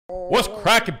What's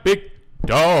cracking, big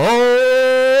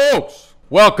dogs?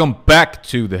 Welcome back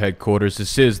to the headquarters.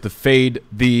 This is the Fade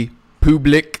the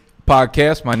Public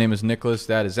podcast. My name is Nicholas.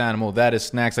 That is Animal. That is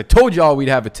Snacks. I told y'all we'd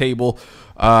have a table.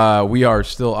 We are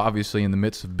still obviously in the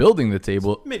midst of building the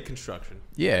table. Mid-construction.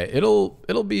 Yeah,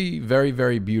 it'll be very,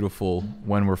 very beautiful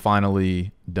when we're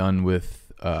finally done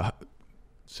with.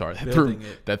 Sorry,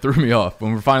 that threw me off.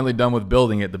 When we're finally done with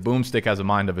building it, the boomstick has a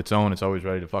mind of its own. It's always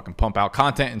ready to fucking pump out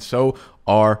content, and so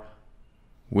are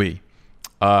we.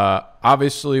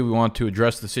 Obviously, we want to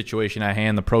address the situation at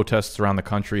hand. The protests around the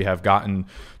country have gotten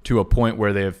to a point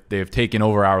where they've taken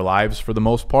over our lives for the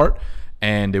most part,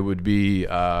 and it would be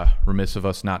remiss of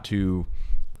us not to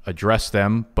address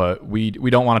them, but we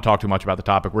don't want to talk too much about the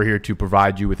topic. We're here to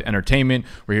provide you with entertainment.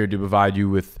 We're here to provide you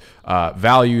with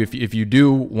value. If you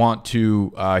do want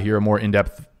to hear a more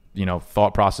in-depth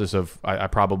thought process of, I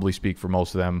probably speak for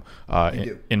most of them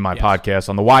in my podcast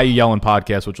on the Why You Yellin'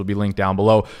 podcast, which will be linked down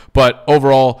below. But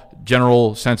overall,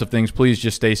 general sense of things, please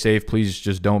just stay safe. Please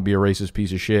just don't be a racist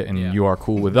piece of shit. And you are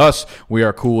cool with us. We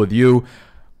are cool with you.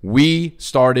 We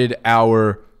started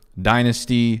our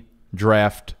Dynasty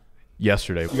draft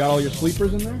yesterday. You got all your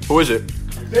sleepers in there? Who is it?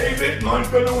 David, mine's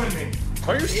gonna win me.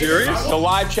 Are you serious? The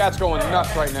live chat's going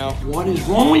nuts right now. What is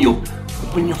wrong with you?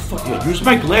 Open your fucking. Use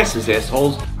my glasses,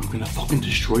 assholes. I'm gonna fucking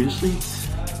destroy this league.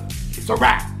 It's a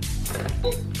wrap.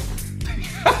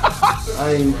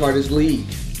 I ain't part of this league.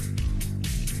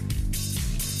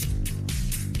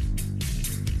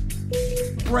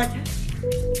 Brett,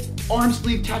 arm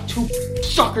sleeve tattoo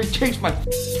sucker takes my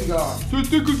god. That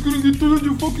nigga's gonna get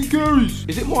 300 fucking carries.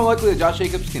 Is it more likely that Josh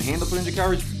Jacobs can handle 300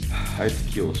 carries? I have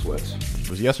tequila sweats.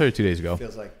 Was it yesterday or 2 days ago?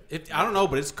 Feels like I don't know,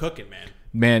 but it's cooking, man.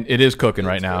 Man, it is cooking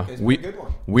right now. It's been a good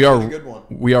one. We It's are been a good one.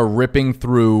 we are ripping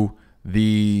through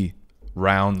the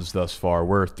rounds thus far.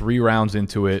 We're 3 rounds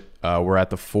into it. We're at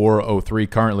the 403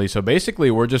 currently. So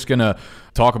basically, we're just gonna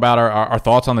talk about our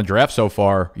thoughts on the draft so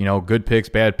far. Good picks,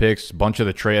 bad picks, bunch of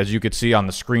the trades. As you could see on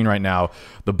the screen right now,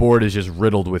 the board is just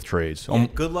riddled with trades. Yeah,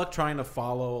 good luck trying to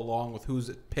follow along with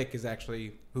whose pick is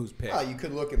actually whose pick. you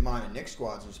could look at mine and Nick's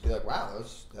squads and just be like, wow,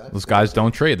 Those guys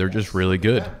don't trade. They're just really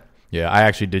good. Yeah, I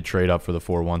actually did trade up for the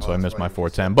 4-1, so I missed my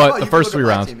 4-10. But the first 3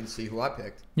 rounds. And see who I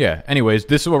picked. Yeah. Anyways,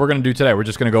 this is what we're going to do today. We're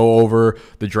just going to go over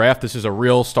the draft. This is a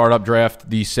real startup draft.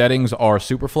 The settings are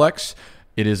Superflex.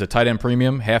 It is a tight end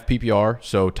premium, half PPR.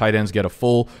 So tight ends get a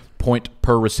full point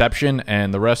per reception,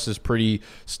 and the rest is pretty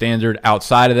standard.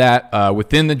 Outside of that,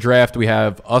 within the draft, we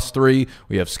have us 3.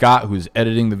 We have Scott, who's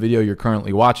editing the video you're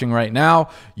currently watching right now.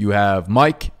 You have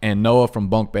Mike and Noah from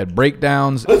Bunk Bed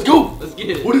Breakdowns. Let's go. Let's get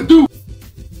it. What it do?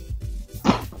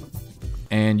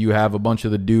 And you have a bunch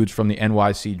of the dudes from the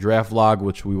NYC Draft Vlog,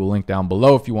 which we will link down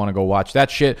below if you want to go watch that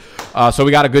shit. So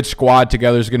we got a good squad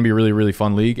together. It's going to be a really, really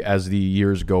fun league as the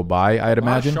years go by, I'd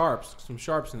imagine. Some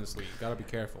sharps in this league. Got to be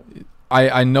careful.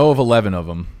 I know of 11 of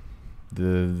them.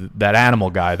 That animal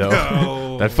guy, though.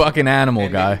 No. That fucking animal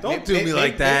guy. Don't do me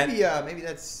like that. Maybe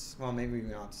that's, maybe we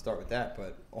don't have to start with that,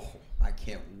 but, I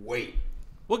can't wait.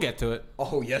 We'll get to it.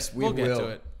 Oh, yes, we We'll will. get to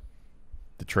it.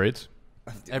 The trades?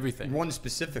 Everything. One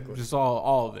specifically. Just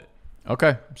all of it.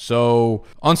 Okay, so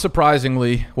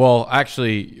unsurprisingly, well,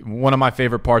 actually, one of my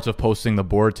favorite parts of posting the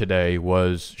board today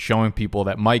was showing people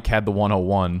that Mike had the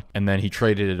 101 and then he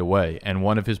traded it away. And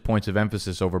one of his points of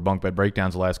emphasis over Bunk Bed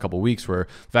Breakdowns the last couple of weeks were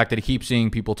the fact that he keeps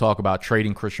seeing people talk about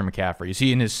trading Christian McCaffrey. Is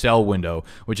he in his sell window,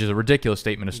 which is a ridiculous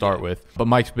statement to start with. But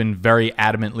Mike's been very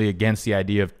adamantly against the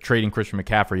idea of trading Christian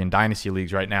McCaffrey in dynasty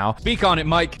leagues right now. Speak on it,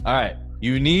 Mike. All right.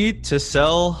 You need to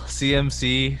sell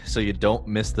CMC so you don't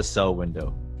miss the sell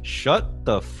window. Shut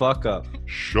the fuck up.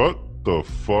 Shut the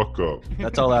fuck up.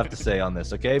 That's all I have to say on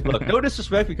this, okay? But look, no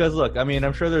disrespect because, look, I mean,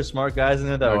 I'm sure there's smart guys in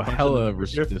there that are hella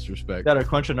disrespect. That are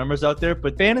crunching numbers out there,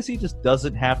 but fantasy just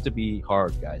doesn't have to be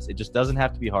hard, guys. It just doesn't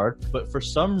have to be hard. But for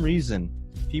some reason,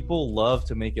 people love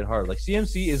to make it hard. Like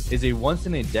CMC is a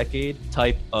once-in-a-decade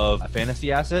type of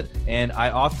fantasy asset, and I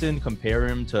often compare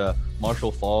him to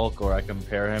Marshall Faulk or I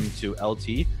compare him to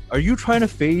LT. Are you trying to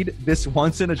fade this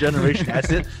once-in-a-generation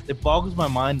asset? It boggles my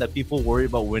mind that people worry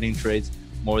about winning trades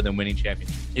more than winning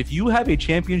championships. If you have a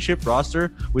championship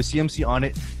roster with CMC on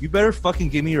it, you better fucking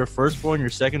give me your firstborn,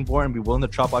 your secondborn, and be willing to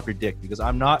chop off your dick because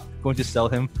I'm not going to sell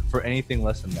him for anything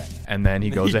less than that. And then he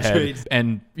goes ahead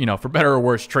and, for better or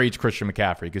worse, trades Christian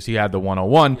McCaffrey because he had the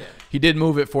 101. Yeah. He did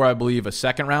move it for, I believe, a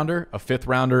second rounder, a fifth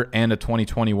rounder, and a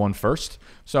 2021 first.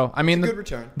 So, I mean, It's a good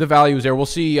return. The value is there. We'll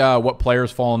see what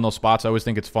players fall in those spots. I always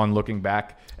think it's fun looking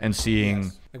back and seeing.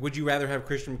 Yes. Like, would you rather have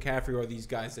Christian McCaffrey or these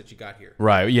guys that you got here?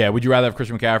 Right. Yeah. Would you rather have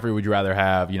Christian McCaffrey? Would you rather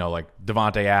have, like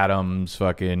Devontae Adams,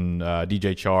 fucking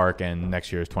DJ Chark, and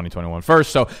next year's 2021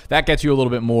 first? So that gets you a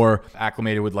little bit more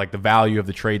acclimated with like the value of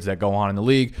the trades that go on in the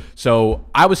league. So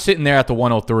I was sitting there at the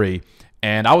 103.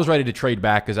 And I was ready to trade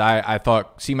back because I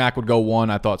thought C-Mac would go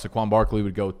 1. I thought Saquon Barkley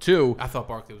would go 2. I thought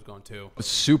Barkley was going 2.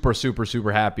 Super, super,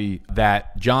 super happy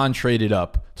that John traded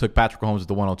up, took Patrick Mahomes at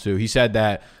the 102. He said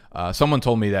that someone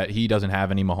told me that he doesn't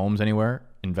have any Mahomes anywhere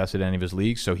invested in any of his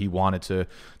leagues, so he wanted to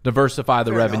diversify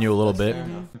the revenue a little bit.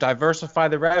 Diversify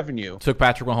the revenue. Took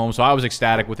Patrick Mahomes, so I was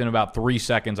ecstatic. Within about 3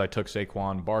 seconds, I took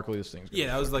Saquon Barkley. This thing's Yeah,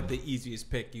 that was like the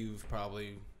easiest pick you've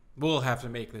probably will have to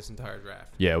make this entire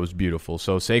draft. Yeah, it was beautiful.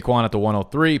 So Saquon at the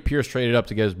 103. Pierce traded up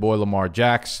to get his boy Lamar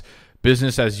Jackson.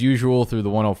 Business as usual through the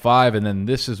 105, and then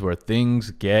this is where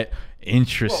things get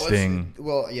interesting.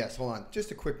 Well, yes, hold on.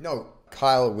 Just a quick note.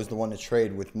 Kyle was the one to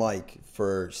trade with Mike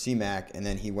for C-Mac, and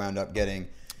then he wound up getting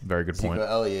Very good point. Zeke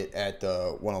Elliott at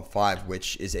the 105,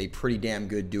 which is a pretty damn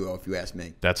good duo, if you ask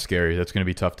me. That's scary. That's going to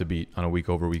be tough to beat on a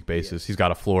week-over-week basis. Yes. He's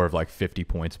got a floor of like 50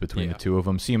 points between the two of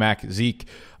them. C-Mac, Zeke,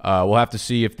 we'll have to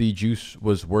see if the juice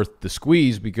was worth the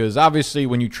squeeze, because obviously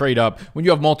when you trade up, when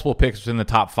you have multiple picks in the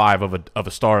top 5 of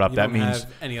a startup, that means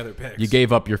any other picks. You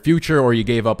gave up your future, or you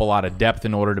gave up a lot of depth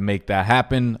in order to make that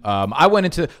happen. I went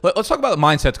into let's talk about the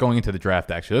mindsets going into the draft.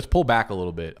 Actually, let's pull back a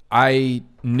little bit. I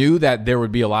knew that there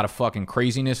would be a lot of fucking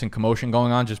craziness and commotion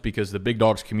going on, just because the Big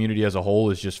Dogs community as a whole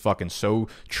is just fucking so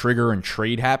trigger and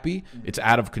trade happy. It's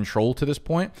out of control to this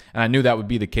point, and I knew that would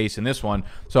be the case in this one.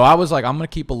 So I was like, I'm going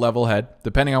to keep a level head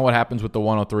depending on what happens with the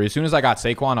 103. As soon as I got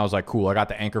Saquon, I was like, cool, I got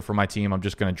the anchor for my team. I'm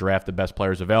just going to draft the best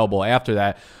players available. After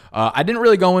that, I didn't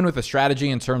really go in with a strategy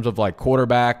in terms of like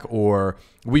quarterback, or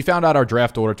we found out our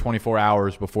draft order 24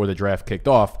 hours before the draft kicked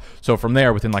off. So from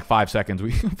there, within like 5 seconds,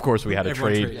 we had a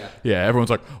trade. Yeah, everyone's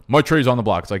like, my trade's on the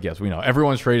block. It's like, yes, we know.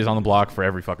 Everyone's trade is on the block for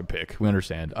every fucking pick. We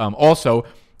understand. Also,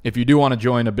 if you do want to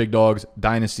join a Big Dogs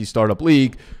Dynasty Startup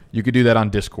League, you could do that on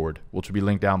Discord, which will be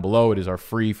linked down below. It is our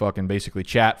free fucking basically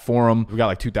chat forum. We got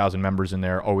like 2,000 members in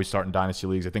there, always starting Dynasty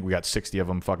Leagues. I think we got 60 of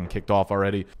them fucking kicked off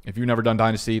already. If you've never done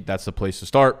Dynasty, that's the place to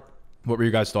start. What were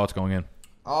your guys' thoughts going in?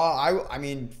 I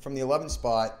mean, from the 11th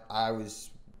spot, I was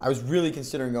really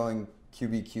considering going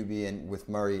QB and with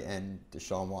Murray and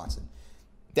Deshaun Watson.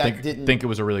 Think it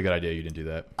was a really good idea you didn't do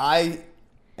that. I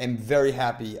am very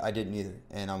happy I didn't either,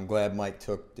 and I'm glad Mike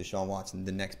took Deshaun Watson,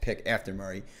 the next pick after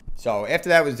Murray. So after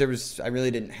that I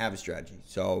really didn't have a strategy.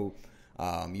 So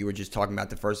you were just talking about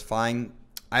diversifying.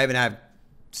 I haven't had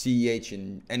CEH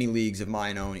in any leagues of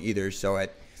my own either. So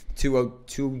at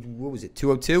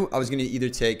 202, I was going to either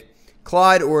take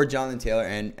Clyde or Jonathan Taylor,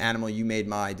 and Animal, you made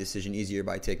my decision easier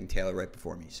by taking Taylor right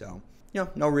before me. So,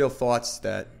 no real thoughts,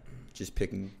 that just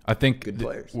picking good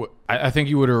players. I think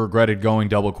you would have regretted going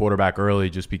double quarterback early,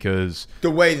 just because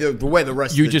the way the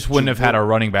rest you just wouldn't have had a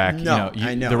running back. No,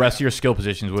 I know. The rest of your skill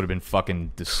positions would have been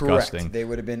fucking disgusting. Correct. They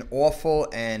would have been awful,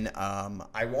 and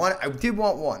I did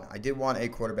want one. I did want a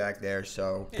quarterback there,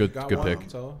 so good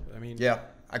pick. So, I mean,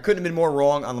 I couldn't have been more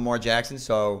wrong on Lamar Jackson,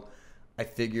 so I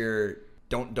figure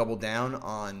don't double down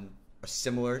on a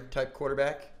similar type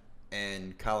quarterback,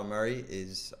 and Kyler Murray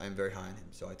I'm very high on him,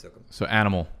 so I took him. So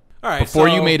Animal. All right. Before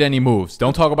you made any moves,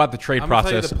 don't talk about the trade process. I'm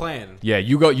gonna tell you the plan. Yeah,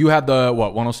 you had the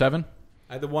 107?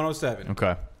 I had the 107.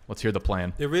 Okay, let's hear the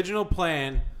plan. The original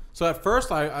plan. So at first,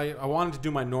 I wanted to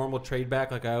do my normal trade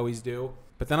back like I always do,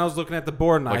 but then I was looking at the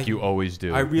board and you always do.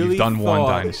 You've done one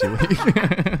Dynasty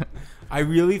League. I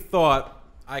really thought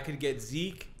I could get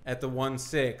Zeke at the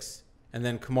 1-6 and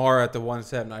then Kamara at the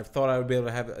 1-7. I thought I would be able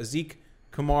to have a Zeke,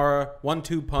 Kamara,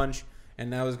 1-2 punch,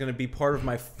 and that was going to be part of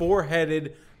my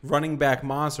 4-headed running back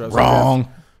monster. I was Wrong. Like,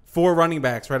 4 running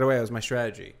backs right away. That was my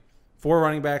strategy. 4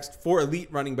 running backs, 4 elite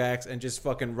running backs, and just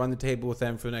fucking run the table with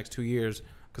them for the next 2 years,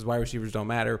 because wide receivers don't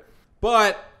matter.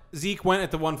 But Zeke went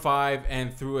at the 1-5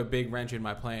 and threw a big wrench in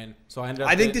my plan. So I ended up.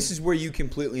 I think this is where you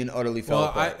completely and utterly fell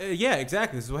apart. Yeah,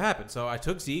 exactly. This is what happened. So I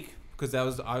took Zeke because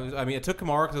I took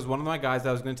Kamara because it was one of my guys that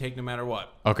I was going to take no matter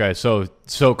what. Okay, so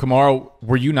Kamara,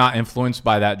 were you not influenced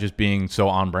by that just being so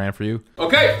on brand for you?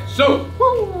 Okay, so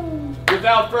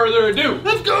without further ado,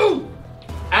 let's go!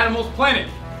 Animals Planet.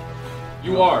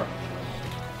 You are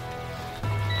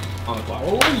on the clock.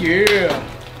 Oh, yeah.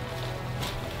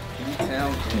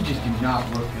 You just do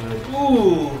not look good.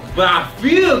 Ooh, but I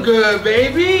feel good,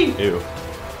 baby. Ew.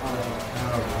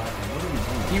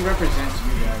 He represents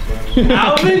you guys, right?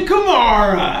 Alvin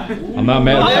Kamara. I'm not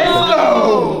mad. Let's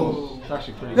go.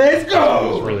 actually pretty Let's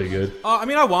go. It's really good. I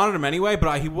mean, I wanted him anyway, but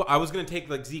I was going to take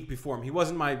like Zeke before him. He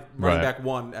wasn't my running back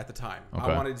one at the time. Okay.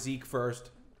 I wanted Zeke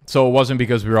first. So it wasn't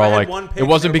because we were If I all had like, one pick it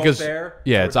wasn't and they were because, both there,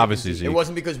 yeah, I it's would obviously take Zeke. It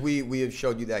wasn't because we have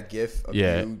showed you that gif of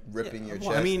you ripping your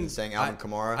chest and saying Alvin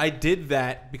Kamara. I did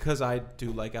that because I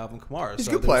do like Alvin Kamara. He's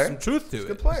a so good player. There's some truth to He's a it.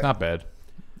 good player. It's not bad.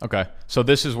 Okay, so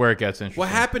this is where it gets interesting. What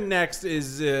happened next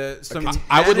is some.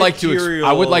 I would like to. managerial-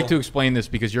 I would like to explain this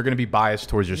because you're going to be biased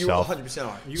towards You yourself. 100%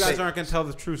 are. You guys aren't going to tell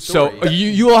the true So story.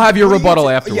 you will have your rebuttal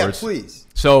afterwards. Yeah, please.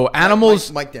 So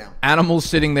animals, Mike down. Animals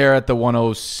sitting there at the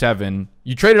 107.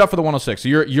 You traded up for the 106. So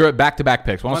you're at back-to-back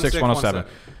picks, 106, 107.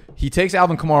 He takes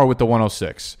Alvin Kamara with the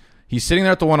 106. He's sitting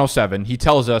there at the 107. He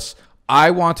tells us, "I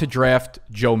want to draft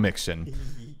Joe Mixon."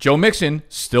 Joe Mixon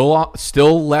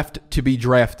still left to be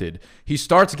drafted. He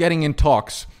starts getting in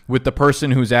talks with the person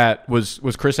who's at was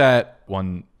Chris at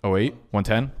 108,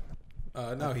 110?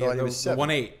 No, he thought had he was the 7.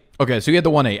 1-8. Okay, so he had the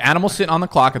 1-8. Animal sitting on the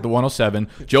clock at the 107.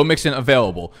 Joe Mixon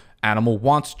available. Animal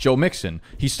wants Joe Mixon.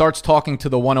 He starts talking to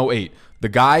the 108. The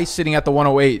guy sitting at the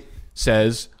 108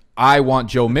 says, "I want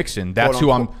Joe Mixon." That's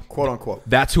quote unquote.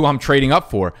 That's who I'm trading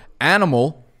up for.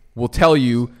 Animal will tell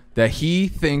you that he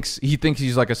thinks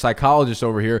he's like a psychologist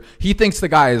over here. He thinks the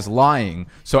guy is lying.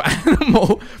 So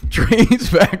Animal trades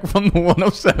back from the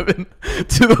 107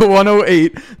 to the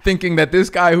 108, thinking that this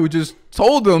guy who just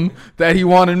told him that he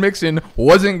wanted Mixon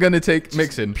wasn't going to take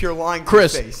Mixon. Pure lying to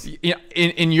Chris, his face.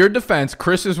 in your defense,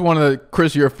 Chris,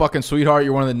 you're a fucking sweetheart.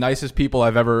 You're one of the nicest people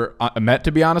I've ever met,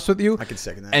 to be honest with you. I can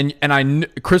second that. And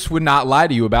Chris would not lie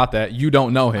to you about that. You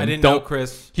don't know him. I didn't know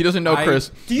Chris. He doesn't know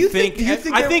Chris. Do you think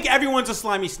I think everyone's a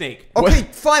slimy snake. Okay,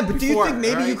 fine, but do you Before, think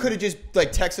maybe you right? could have just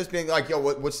like texted us being like, "Yo,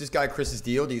 what's this guy Chris's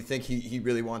deal? Do you think he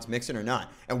really wants Mixon or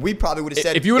not?" And we probably would have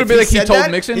said, If you would have been like he said told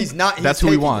that, Mixon, he's not. He's that's who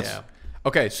he taking wants. it.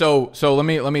 Okay, so let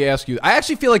me ask you. I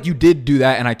actually feel like you did do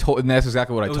that, and that's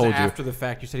exactly what It I was told you. after the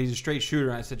fact. You said he's a straight shooter,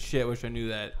 and I said, "Shit, wish I knew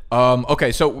that."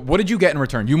 Okay, so what did you get in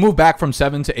return? You moved back from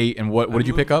 7 to 8, and what did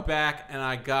you pick up? Back, and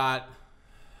I got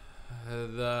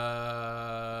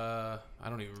the. I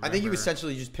don't even remember. I think you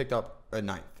essentially just picked up a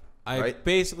ninth. Right?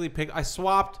 Basically picked. I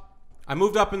swapped. I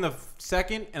moved up in the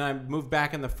second, and I moved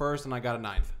back in the first, and I got a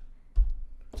ninth.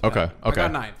 Okay. I got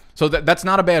a ninth. So that's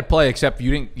not a bad play, except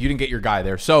you didn't get your guy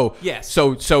there. So yes.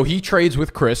 So he trades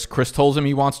with Chris. Chris tells him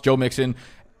he wants Joe Mixon,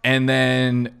 and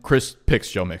then Chris picks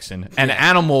Joe Mixon. And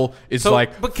Animal is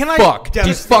like, but can I? Fuck,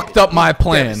 he fucked up my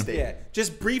plan. Yeah.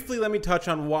 Just briefly, let me touch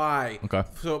on why. Okay.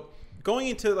 So going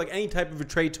into like any type of a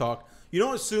trade talk, you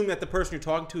don't assume that the person you're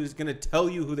talking to is going to tell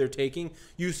you who they're taking.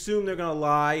 You assume they're going to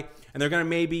lie, and they're going to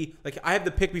maybe like I have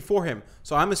the pick before him,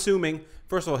 so I'm assuming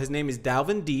first of all his name is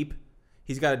Dalvin Deep.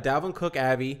 He's got a Dalvin Cook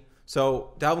Abbey.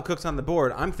 So Dalvin Cook's on the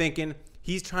board. I'm thinking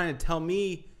he's trying to tell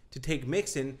me to take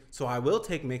Mixon, so I will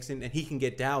take Mixon, and he can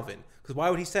get Dalvin. Because why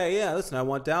would he say, "Yeah, listen, I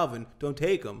want Dalvin, don't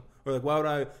take him," or like, "Why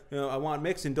would I want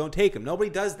Mixon, don't take him"? Nobody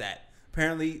does that.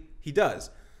 Apparently, he does.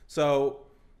 So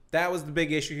that was the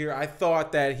big issue here. I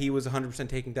thought that he was 100%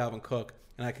 taking Dalvin Cook,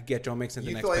 and I could get Joe Mixon the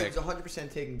You next thought pick. he was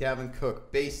 100% taking Dalvin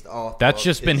Cook based off. That's of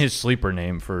just been his sleeper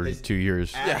name for his 2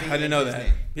 years. Yeah, I didn't know that.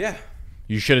 name. Yeah.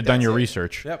 You should have done That's your it.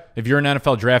 research. Yep. If you're an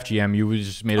NFL draft GM, you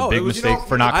just made a big it was, mistake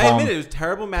for not I calling. admit it was a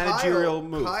terrible managerial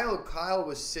move. Kyle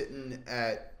was sitting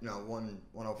at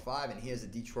 105, and he has the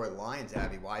Detroit Lions.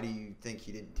 Abby, why do you think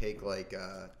he didn't take like?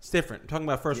 It's different. I'm talking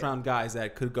about first round guys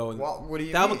that could go. Well, what do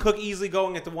you Dalvin mean? Cook easily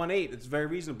going at the 1-8. It's very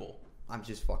reasonable. I'm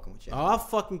just fucking with you. I'll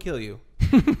fucking kill you.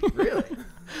 Really?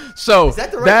 So Is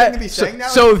that the right thing to be saying now?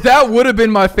 So that would have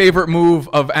been my favorite move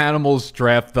of Animal's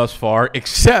draft thus far,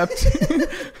 except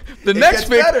the next gets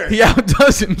pick, better. he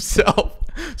outdoes himself.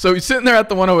 So he's sitting there at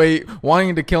the 108,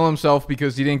 wanting to kill himself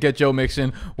because he didn't get Joe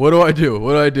Mixon. What do I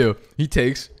do? He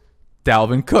takes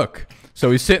Dalvin Cook.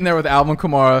 So he's sitting there with Alvin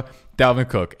Kamara, Dalvin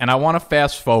Cook, and I want to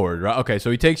fast forward. Right? Okay,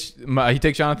 so he takes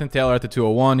Jonathan Taylor at the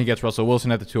 201. He gets Russell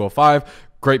Wilson at the 205.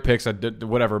 Great picks. I did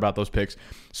whatever about those picks.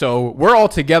 So we're all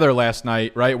together last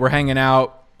night, right? We're hanging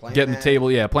out, getting the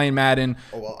table, playing Madden.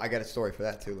 Oh well, I got a story for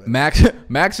that too. Later.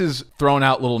 Max is throwing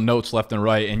out little notes left and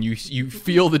right, and you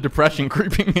feel the depression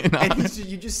creeping in on And him.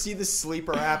 you just see the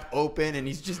sleeper app open, and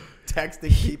he's just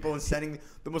texting people and sending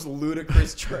the most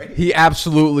ludicrous trade. He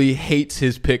absolutely hates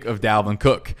his pick of Dalvin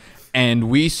Cook. And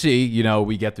we see,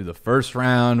 we get through the first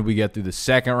round, we get through the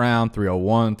second round,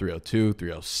 301, 302,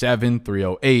 307,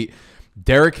 308.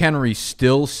 Derrick Henry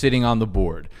still sitting on the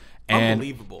board. And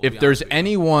Unbelievable, if there's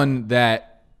anyone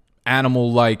that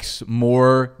Animal likes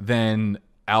more than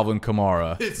Alvin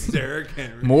Kamara, It's Derrick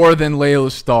Henry. more than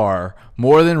Layla Starr,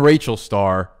 more than Rachel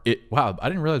Starr. Wow, I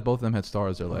didn't realize both of them had Starr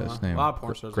as their last name. A lot of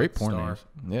porn stars Great like porn Starr.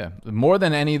 names. Yeah, more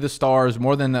than any of the stars,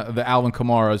 more than the Alvin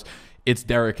Kamaras. It's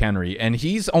Derrick Henry, and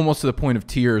he's almost to the point of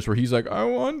tears where he's like, I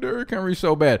want Derrick Henry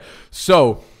so bad.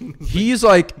 So he's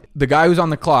like the guy who's on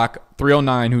the clock,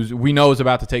 309, who's we know is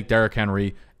about to take Derrick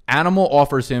Henry. Animal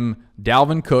offers him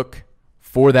Dalvin Cook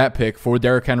for that pick, for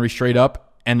Derrick Henry straight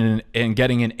up, and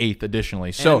getting an 8th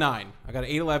additionally. So And a 9. I got an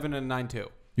 8-11 and a 9-2.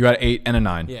 you got an 8 and a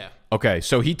 9. Yeah. Okay,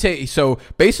 so so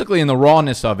basically in the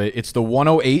rawness of it, it's the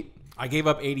 108. I gave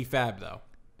up 80 fab, though.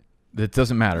 That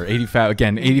doesn't matter. 80 fab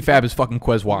again. 80 fab is fucking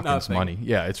Quez Watkins Nothing. money.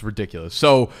 Yeah, it's ridiculous.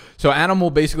 So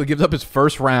Animal basically gives up his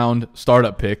first round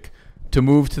startup pick to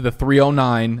move to the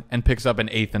 309 and picks up an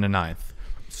 8th and a 9th.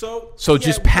 So yeah,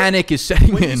 just panic is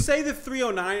setting When in. you say the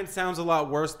 309, it sounds a lot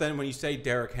worse than when you say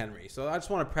Derrick Henry. So I just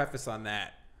want to preface on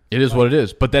that. It is what it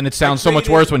is. But then it sounds so much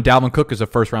traded worse when Dalvin Cook is a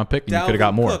first round pick and you could have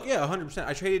got more. Cook, yeah, 100%.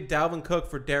 I traded Dalvin Cook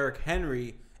for Derrick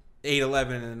Henry,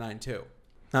 8-11 and a 9-2.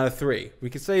 Not a 3. We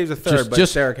could say he was a third, but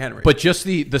it's Derrick Henry. But just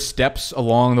the steps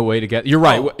along the way to get. You're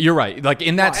right. Oh. You're right. Like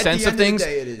in that At sense the of end of the things,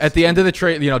 day, it is. at the end of the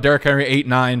trade, Derrick Henry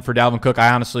 8-9 for Dalvin Cook.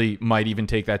 I honestly might even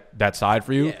take that side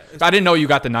for you. Yeah. I didn't know you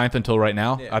got the 9th until right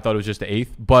now. Yeah. I thought it was just the 8th.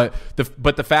 But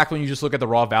the fact when you just look at the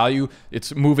raw value,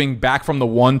 it's moving back from the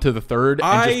 1 to the 3rd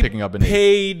and just picking up an 8.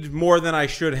 paid more than I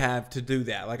should have to do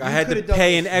that. Like I had to could've done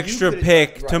pay an this. You extra could've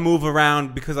pick done- to right. move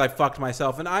around because I fucked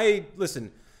myself. And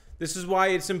listen. This is why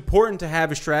it's important to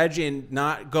have a strategy and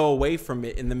not go away from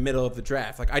it in the middle of the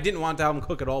draft. Like I didn't want Dalvin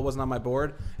Cook at all; wasn't on my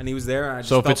board, and he was there. And I just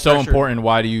So if felt it's so pressured. important,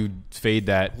 why do you fade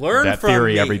that Learn from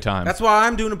theory me. every time? That's why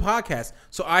I'm doing a podcast,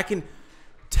 so I can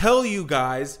tell you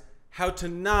guys how to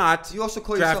not You also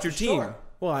call draft yourself your a team. star.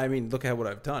 Well, I mean, look at what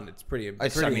I've done. It's pretty. But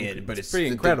it's pretty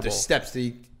the incredible. steps that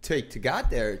you take to got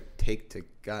there.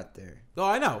 Oh,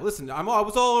 I know. Listen, I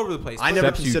was all over the place. I But never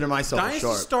Steps you- consider myself a Dynasty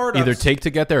sharp. startups. Either take to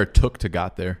get there or took to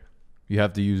got there. You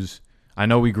have to use. I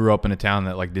know we grew up in a town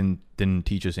that like didn't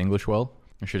teach us English well.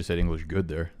 I should have said English good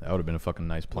there. That would have been a fucking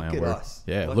nice plan. at word. us.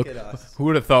 Yeah, Look look at us. Who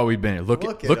would have thought we'd been here? Look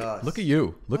Look at at us. look at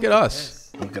you. Look at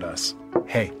us. Look at us.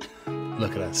 Hey,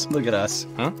 look at us. Look at us.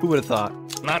 Huh? Who would have thought?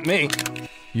 Not me.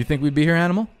 You think we'd be here,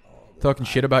 Animal? Talking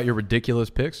shit about your ridiculous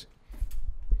picks?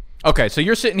 Okay, so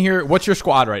you're sitting here. What's your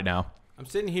squad right now? I'm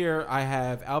sitting here. I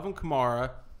have Alvin Kamara,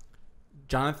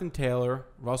 Jonathan Taylor,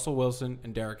 Russell Wilson,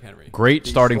 and Derrick Henry. Great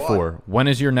starting squad. 4. When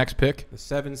is your next pick? The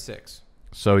 7-6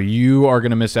 So you are going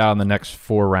to miss out on the next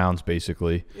 4 rounds,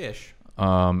 basically. ish.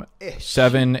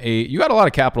 7, 8. You got a lot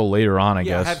of capital later on, I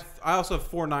Yeah, guess. I also have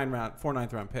 4 ninth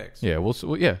round picks. Yeah,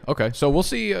 yeah, okay. So we'll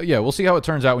see. We'll see how it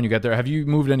turns out when you get there. Have you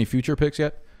moved any future picks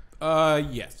yet?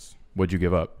 Yes. What'd you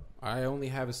give up? I only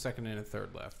have a second and a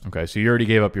third left. Okay, so you already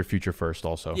gave up your future first,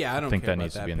 also. Yeah, I don't think care that about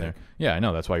needs to that be in there. pick. Yeah, I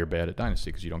know. That's why you're bad at Dynasty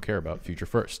because you don't care about future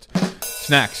first.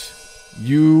 Snacks.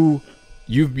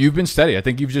 You've been steady. I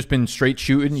think you've just been straight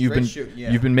shooting.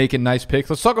 You've been making nice picks.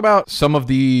 Let's talk about some of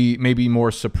the maybe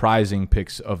more surprising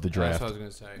picks of the draft. That's what I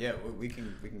was gonna say. Yeah, we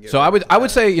can get. So I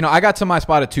would say, I got to my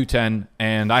spot at 210,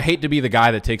 and I hate to be the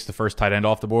guy that takes the first tight end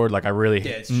off the board. Like I really,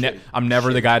 it's shitty. I'm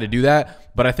never the guy to do that.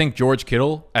 But I think George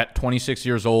Kittle at 26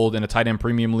 years old in a tight end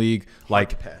premium league,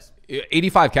 like pass.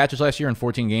 85 catches last year in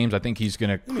 14 games. I think he's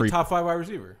gonna creep Top 5 wide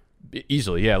receiver.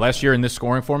 easily. Yeah, last year in this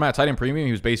scoring format, tight end premium,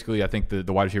 he was basically I think the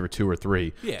wide receiver 2 or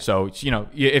 3. Yeah. So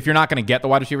if you're not going to get the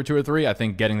wide receiver 2 or 3, I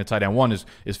think getting the tight end 1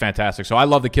 is fantastic. So I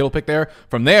love the Kittle pick there.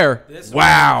 From there, This one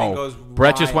I think goes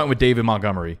Brett just wild. went with David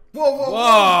Montgomery.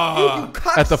 Whoa. You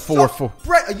At the 4-4.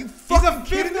 Brett, are you He's fucking a 5th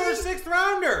kidding or me? 6th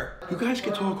rounder. You guys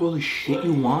can talk all the shit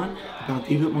you want about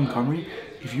David Montgomery.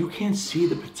 If you can't see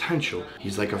the potential,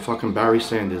 he's like a fucking Barry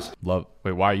Sanders. Wait,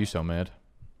 why are you so mad?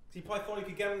 He probably thought he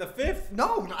could get him in the 5th.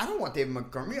 No, I don't want David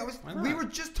Montgomery. not? We were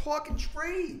just talking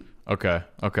trade. Okay.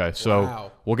 So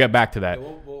Wow. we'll get back to that.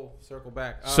 We'll circle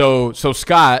back. So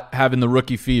Scott having the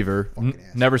rookie fever. asshole.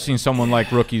 Never seen someone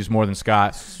like rookies more than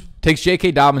Scott. Takes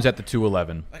J.K. Dobbins at the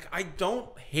 211. like I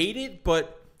don't hate it,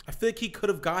 but I feel like he could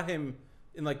have got him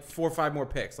in like 4 or 5 more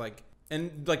picks,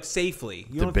 and safely.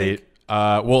 You don't Debate. think?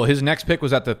 Well, his next pick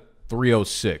was at the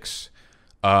 306.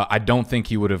 I don't think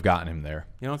he would have gotten him there.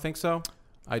 You don't think so?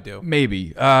 I do.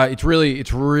 Maybe. It's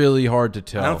really hard to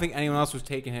tell. I don't think anyone else was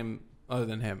taking him other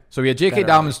than him. So we had J.K. Better.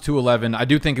 Dobbins 211. I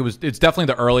do think it's definitely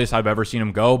the earliest I've ever seen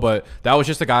him go, but that was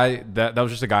just a guy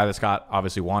that Scott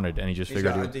obviously wanted, and he just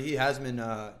figured. He has been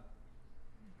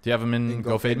Do you have him in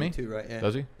Go Fade Me? Too, right? Yeah.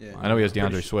 Does he? Yeah. I know he has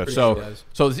DeAndre Swift. Pretty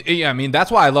So yeah, I mean,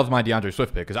 that's why I love my DeAndre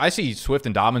Swift pick, because I see Swift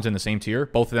and Dobbins in the same tier,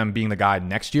 both of them being the guy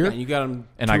next year. And you got him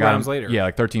and two I got rounds him later. Yeah,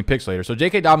 like 13 picks later. So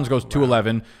J.K. Dobbins goes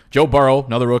 211. Joe Burrow,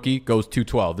 another rookie, goes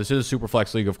 212. This is a super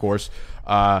flex league, of course.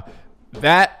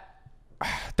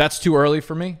 That's too early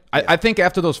for me. I think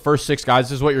after those first 6 guys,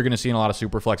 this is what you're going to see in a lot of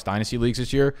super flex dynasty leagues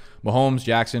this year. Mahomes,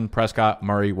 Jackson, Prescott,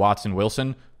 Murray, Watson,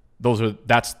 Wilson.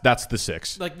 That's the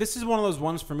 6. Like, this is one of those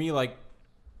ones for me, like,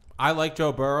 I like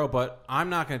Joe Burrow, but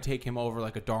I'm not going to take him over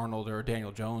like a Darnold or a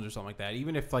Daniel Jones or something like that.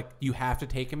 Even if like you have to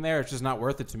take him there, it's just not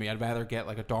worth it to me. I'd rather get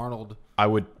like a Darnold. I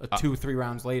would 2-3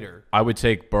 rounds later. I would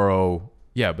take Burrow.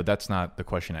 Yeah, but that's not the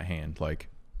question at hand. Like,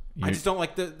 I just don't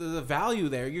like the value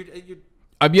there. You're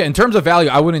yeah, in terms of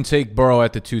value, I wouldn't take Burrow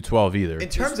at the 212 either. In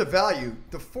terms of value,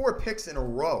 the 4 picks in a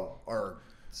row are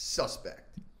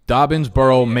suspect. Dobbins,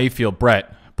 Burrow, Mayfield,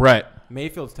 Brett.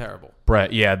 Mayfield's terrible.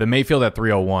 Brett, yeah, the Mayfield at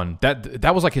 301.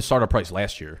 That was like his starter price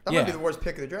last year. That might be the worst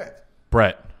pick of the draft.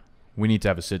 Brett, we need to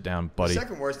have a sit down, buddy. The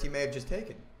second worst he may have just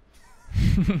taken.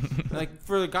 Like,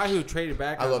 for the guy who traded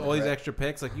back I love all these Brett. extra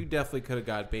picks, like, you definitely could have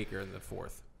got Baker in the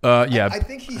 4th. Yeah. I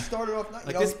think he started off not,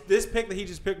 Like, this pick that he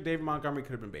just picked, David Montgomery,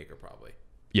 could have been Baker probably.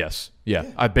 Yes.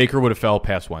 Yeah. Baker would have fell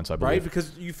past Wentz, I believe. Right?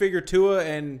 Because you figure Tua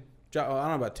and I don't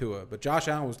know about Tua, but Josh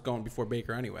Allen was going before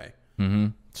Baker anyway. Mm-hmm.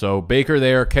 So Baker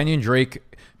there, Kenyon Drake.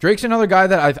 Drake's another guy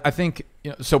that I think.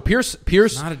 So Pierce.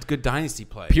 Not a good dynasty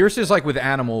play. Pierce is like with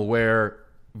Animal, where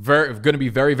going to be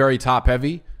very, very top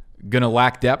heavy, going to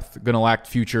lack depth, going to lack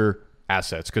future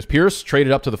assets. Because Pierce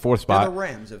traded up to the 4th spot, the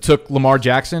Rams took Lamar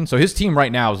Jackson. So his team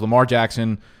right now is Lamar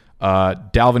Jackson,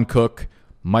 Dalvin Cook,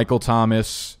 Michael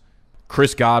Thomas,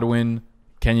 Chris Godwin,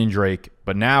 Kenyon Drake.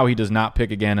 But now he does not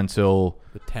pick again until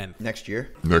the 10th next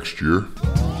year.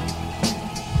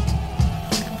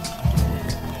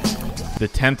 The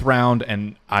 10th round,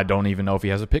 and I don't even know if he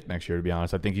has a pick next year, to be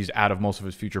honest. I think he's out of most of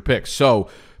his future picks. So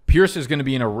Pierce is going to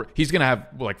be he's going to have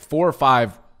like 4 or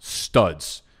 5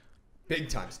 studs. Big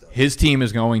time studs. His team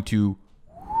is going to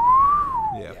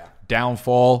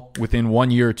downfall within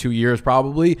 1 year or 2 years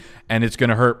probably, and it's going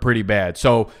to hurt pretty bad.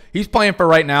 So he's playing for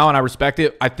right now, and I respect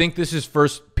it. I think this is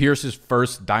Pierce's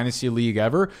first dynasty league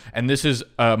ever, and this is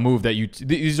a move that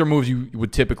these are moves you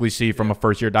would typically see from a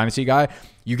first-year dynasty guy.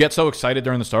 You get so excited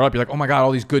during the startup. You're like, oh, my God,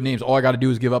 all these good names. All I got to do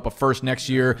is give up a 1st next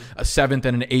year, a 7th,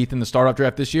 and an 8th in the startup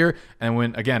draft this year. And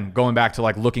when, again, going back to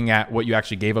like looking at what you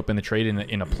actually gave up in the trade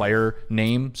in a player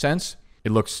name sense,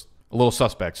 it looks a little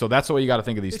suspect. So that's the way you got to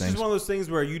think of these things. It's just one of those things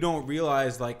where you don't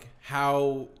realize like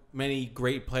how many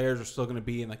great players are still going to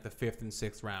be in like the 5th and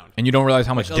 6th round. And you don't realize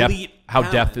how much depth,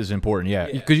 depth is important.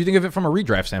 Yeah. Because you think of it from a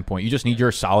redraft standpoint. You just need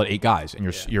your solid 8 guys, and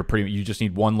you just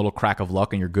need one little crack of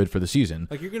luck, and you're good for the season.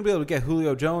 Like, you're going to be able to get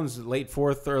Julio Jones late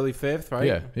 4th, early 5th,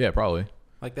 right? Yeah, probably.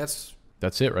 Like, that's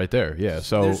it right there. Yeah.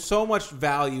 So there's so much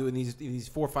value in these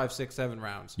 4, 5, 6, 7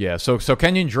 rounds. Yeah. So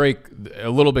Kenyon Drake, a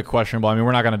little bit questionable. I mean,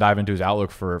 we're not going to dive into his outlook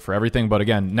for everything, but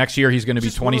again, next year he's going to be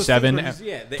 27.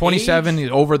 27 age,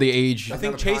 over the age. I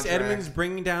think Chase Edmonds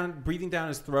breathing down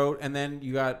his throat, and then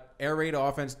you got air raid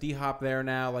offense, D-Hop there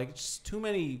now. Like, it's just too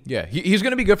many. Yeah, he's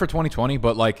going to be good for 2020,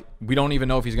 but like we don't even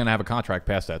know if he's going to have a contract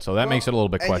past that, so that makes it a little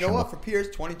bit questionable. You know what? For Pierce,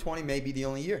 2020 may be the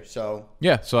only year. So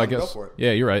yeah, so I guess go for it.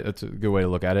 Yeah, you're right. That's a good way to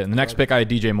look at it. And the next pick, I had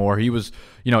DJ Moore. He was,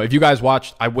 if you guys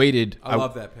watched, I waited. I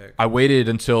love that pick. I waited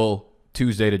until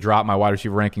Tuesday to drop my wide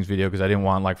receiver rankings video because I didn't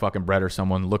want like fucking Brett or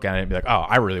someone look at it and be like, oh,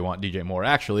 I really want DJ Moore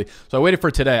actually. So I waited for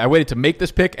today. I waited to make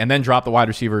this pick and then drop the wide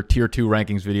receiver tier 2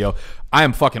 rankings video. I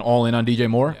am fucking all in on DJ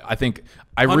Moore. I think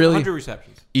I really 100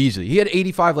 receptions. Easily. He had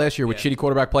 85 last year with shitty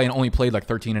quarterback play and only played like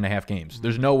 13 and a half games.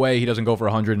 There's no way he doesn't go for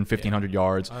 100 and 1,500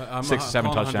 yards, 6 to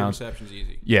 7 touchdowns. Receptions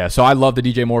easy. Yeah, so I love the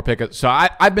DJ Moore pick. So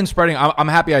I've been spreading. I'm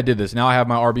happy I did this. Now I have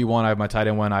my RB1, I have my tight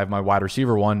end 1, I have my wide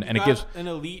receiver 1, and it gives an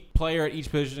elite player at each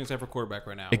position except for quarterback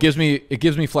right now. It gives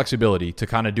me flexibility to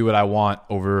kind of do what I want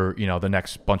over the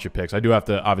next bunch of picks. I do have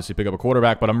to obviously pick up a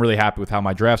quarterback, but I'm really happy with how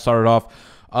my draft started off.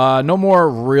 No more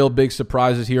real big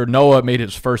surprises here. Noah made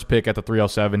his first pick at the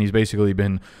 307. He's basically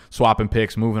been swapping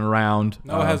picks, moving around.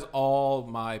 Noah has all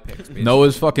my picks.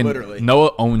 Basically.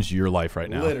 Noah owns your life right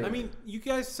now. Literally. I mean, you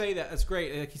guys say that. That's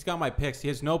great. Like, he's got my picks. He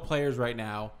has no players right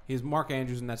now. He has Mark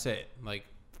Andrews, and that's it. Like,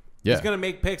 he's going to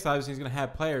make picks. Obviously, he's going to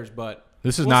have players, but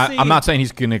this is I'm not saying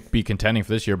he's going to be contending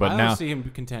for this year, but I now don't see him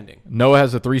contending. Noah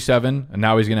has the 3-7, and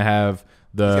now he's going to have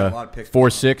the 4-6,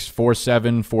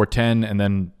 4-7, 4-10, and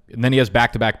then he has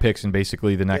back-to-back picks in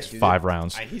basically the next 5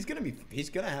 rounds. He's gonna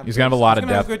have a lot of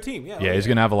depth. Have a good team. Yeah, he's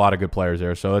gonna have a lot of good players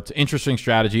there. So it's interesting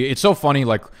strategy. It's so funny,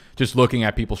 like just looking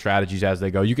at people's strategies as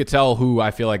they go. You could tell who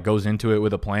I feel like goes into it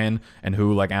with a plan and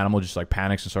who like Animal just like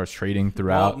panics and starts trading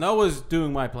throughout. Well, Noah's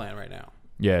doing my plan right now.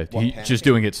 Yeah, he's just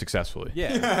doing it successfully.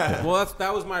 Yeah. Well,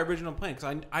 that was my original plan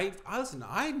because I listen.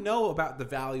 I know about the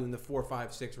value in the 4,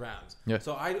 5, 6 rounds. Yeah.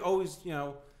 So I always,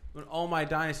 when all my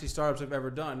dynasty startups I've ever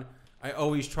done, I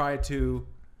always try to,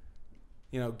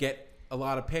 get a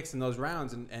lot of picks in those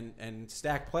rounds and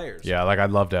stack players. Yeah, like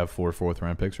I'd love to have 4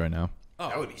 4th-round picks right now. Oh,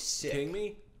 that would be sick. Kidding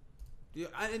me? Yeah,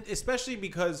 especially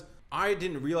because I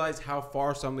didn't realize how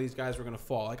far some of these guys were going to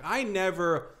fall. Like I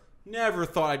never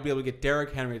thought I'd be able to get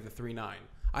Derrick Henry at the 3-9.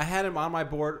 I had him on my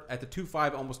board at the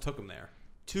 2-5, almost took him there.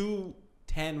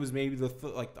 2-10 was maybe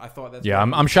I thought that's. Yeah,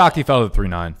 I'm shocked he fell to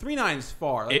 3-9. 3-9 is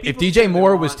far. Like, if DJ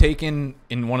Moore was taken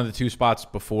in one of the 2 spots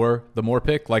before the Moore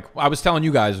pick, like I was telling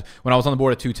you guys when I was on the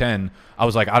board at 210, I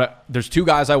was like, there's 2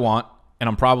 guys I want, and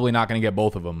I'm probably not going to get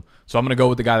both of them. So I'm going to go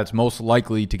with the guy that's most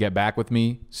likely to get back with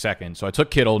me second. So I took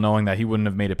Kittle, knowing that he wouldn't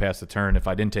have made it past the turn if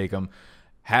I didn't take him.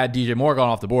 Had DJ Moore gone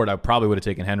off the board, I probably would have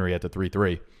taken Henry at the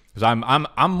 3-3. Because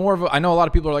I'm more of a, I know a lot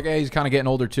of people are like, hey, he's kind of getting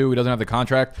older too. He doesn't have the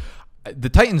contract. The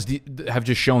Titans have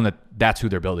just shown that that's who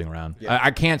they're building around. Yeah.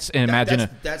 I can't imagine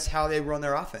that's how they run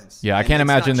their offense. Yeah, I can't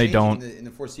imagine they don't in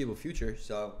the foreseeable future.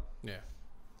 So yeah,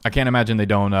 I can't imagine they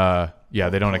don't.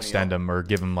 They don't extend him or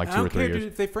give him like 2 or 3 years. Dude,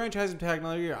 if they franchise him tag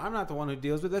another year, I'm not the one who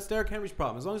deals with it. That's Derrick Henry's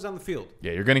problem. As long as he's on the field.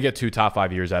 Yeah, you're going to get 2 top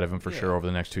 5 years out of him for sure over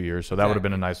the next 2 years. So that would have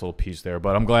been a nice little piece there.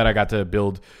 But I'm glad I got to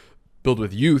build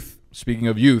with youth. Speaking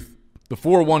of youth, the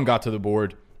 4-1 got to the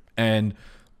board. And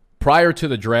prior to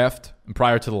the draft and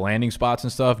prior to the landing spots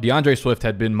and stuff, DeAndre Swift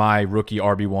had been my rookie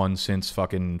RB1 since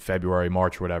fucking February,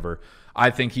 March, whatever. I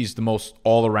think he's the most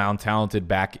all-around talented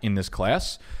back in this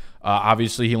class.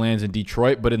 Obviously, he lands in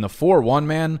Detroit. But in the 4-1,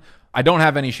 man, I don't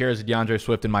have any shares of DeAndre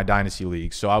Swift in my dynasty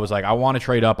league. So I was like, I want to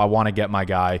trade up. I want to get my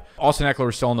guy. Austin Eckler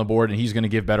was still on the board, and he's going to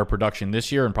give better production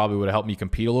this year and probably would have helped me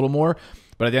compete a little more.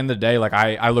 But at the end of the day, like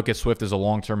I look at Swift as a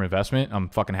long-term investment. I'm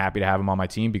fucking happy to have him on my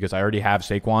team because I already have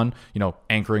Saquon,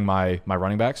 anchoring my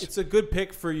running backs. It's a good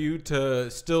pick for you to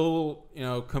still,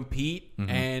 compete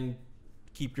and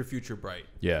keep your future bright.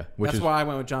 Yeah. That's why I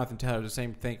went with Jonathan Taylor, the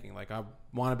same thinking. Like I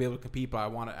want to be able to compete, but I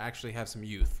want to actually have some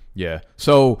youth. Yeah.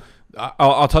 So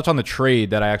I'll touch on the trade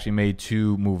that I actually made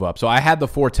to move up. So I had the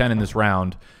 4-10 in this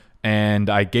round, and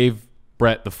I gave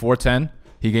Brett the 4-10.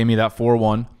 He gave me that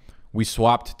 4-1. We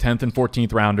swapped 10th and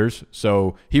 14th rounders.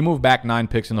 So he moved back 9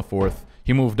 picks in the 4th.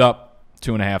 He moved up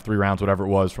 2.5, 3 rounds, whatever it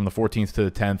was, from the 14th to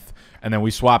the 10th. And then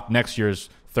we swapped next year's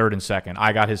 3rd and 2nd.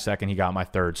 I got his 2nd. He got my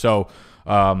 3rd. So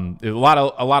a lot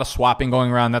of swapping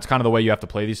going around. That's kind of the way you have to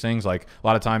play these things. Like a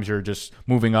lot of times you're just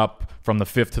moving up from the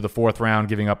 5th to the 4th round,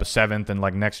 giving up a 7th, and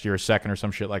like next year a 2nd or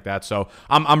some shit like that. So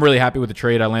I'm really happy with the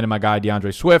trade. I landed my guy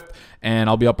DeAndre Swift, and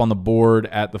I'll be up on the board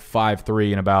at the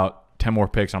 5-3 in about 10 more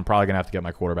picks. I'm probably gonna have to get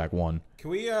my quarterback 1. Can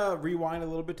we rewind a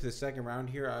little bit to the second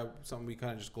round here? Something we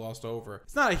kind of just glossed over.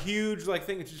 It's not a huge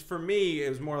thing. It's just for me, it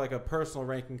was more like a personal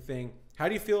ranking thing. How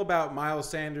do you feel about Miles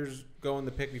Sanders going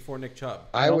the pick before Nick Chubb?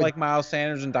 I don't like Miles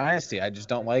Sanders in Dynasty. I just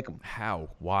don't like him. How?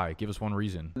 Why? Give us one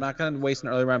reason. I'm not going to waste an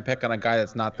early round pick on a guy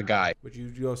that's not the guy. Would you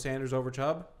go Sanders over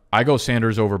Chubb? I go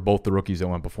Sanders over both the rookies that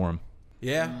went before him.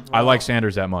 Yeah, well, I like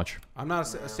Sanders that much. I'm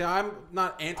not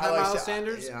anti-Miles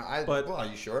Sanders. Yeah, but are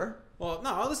you sure? Well,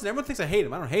 no, listen, everyone thinks I hate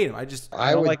him. I don't hate him.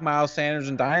 I don't like Miles Sanders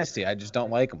in Dynasty. I just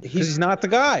don't like him. He's not the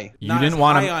guy. You didn't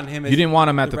want him. You didn't want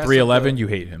him at the 311. You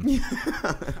hate him.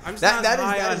 I'm just not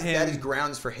high on him. That is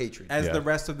grounds for hatred. As the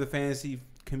rest of the fantasy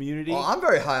community. Well, I'm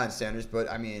very high on Sanders, but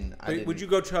I mean, would you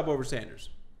go Chubb over Sanders?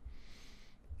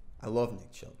 I love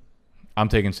Nick Chubb. I'm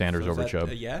taking Sanders over Chubb.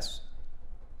 Yes.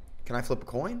 Can I flip a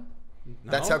coin?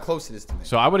 No. That's how close it is to me.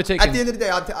 So I would have taken. At the end of the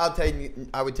day,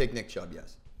 I would take Nick Chubb.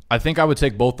 Yes. I think I would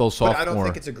take both those sophomore. But I don't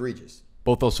think it's egregious.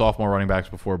 Both those sophomore running backs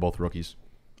before both rookies.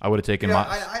 I would have taken.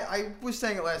 I was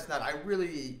saying it last night. I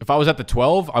really. If I was at the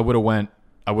 12, I would have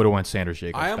went Sanders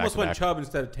Jacobs. I almost went Chubb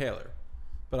instead of Taylor,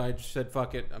 but I just said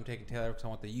fuck it. I'm taking Taylor because I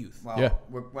want the youth. Well,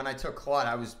 when I took Clyde,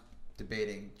 I was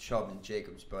debating Chubb and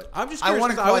Jacobs, but I'm just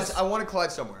curious. I wanted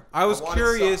Clyde somewhere. I was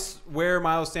curious where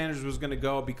Miles Sanders was going to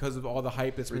go because of all the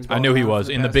hype that's been going on. I knew he was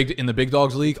in the big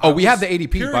dogs league. Oh, we have the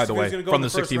ADP, by the way, from the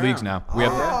 60 leagues now.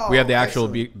 We have the actual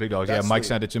big dogs. Yeah, Mike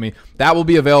sent it to me. That will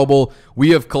be available.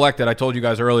 We have collected, I told you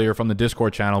guys earlier, from the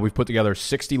Discord channel. We've put together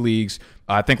 60 leagues.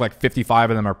 I think like 55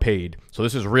 of them are paid. So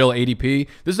this is real ADP.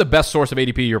 This is the best source of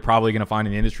ADP you're probably going to find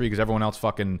in the industry because everyone else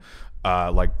fucking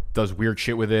does weird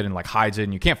shit with it and hides it,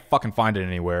 and you can't fucking find it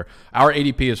anywhere. Our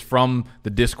ADP is from the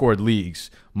Discord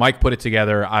leagues. Mike put it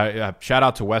together. I shout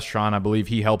out to Westron. I believe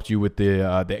he helped you with the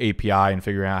API and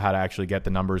figuring out how to actually get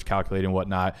the numbers calculated and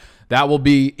whatnot. That will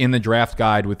be in the draft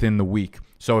guide within the week.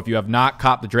 So if you have not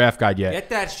copped the draft guide yet, get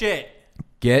that shit.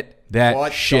 Get that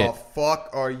What shit. the fuck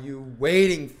are you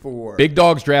waiting for?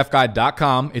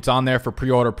 BigDogsDraftGuide.com. It's on there for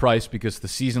pre-order price because the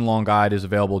season-long guide is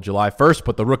available July 1st,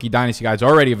 but the Rookie Dynasty Guide is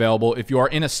already available. If you are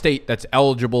in a state that's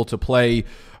eligible to play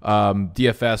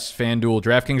DFS, FanDuel,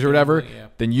 DraftKings, or whatever,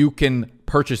 then you can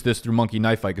purchase this through Monkey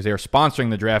Knife Fight because they are sponsoring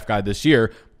the draft guide this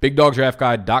year.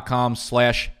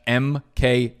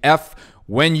 BigDogsDraftGuide.com/MKF.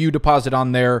 When you deposit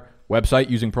on their website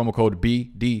using promo code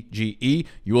BDGE,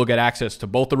 you will get access to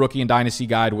both the Rookie and Dynasty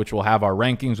Guide, which will have our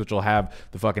rankings, which will have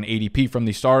the fucking ADP from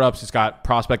these startups. It's got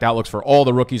prospect outlooks for all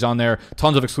the rookies on there,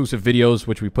 tons of exclusive videos,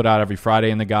 which we put out every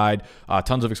Friday in the guide,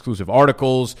 tons of exclusive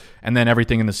articles, and then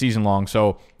everything in the season long.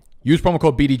 So use promo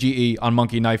code BDGE on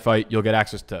Monkey Knife Fight. You'll get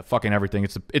access to fucking everything.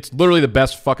 It's literally the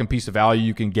best fucking piece of value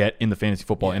you can get in the fantasy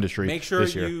football industry. Make sure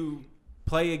this year. you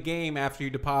play a game after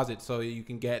you deposit so you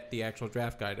can get the actual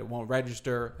draft guide. It won't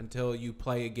register until you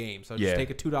play a game. So just take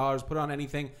a $2, put on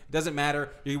anything. It doesn't matter.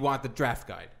 You want the draft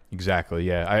guide. Exactly,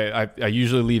 yeah. I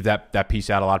usually leave that piece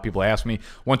out. A lot of people ask me.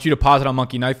 Once you deposit on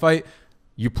Monkey Knife Fight,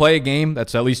 you play a game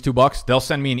that's at least $2. They'll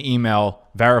send me an email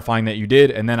verifying that you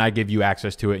did, and then I give you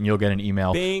access to it, and you'll get an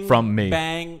email Bing, from me.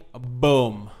 Bang,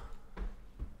 boom.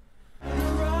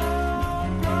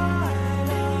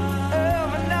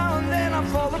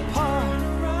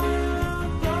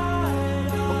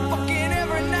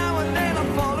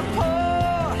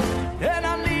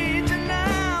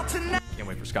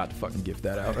 Scott to fucking gift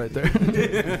that out right there.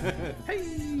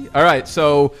 Hey. All right,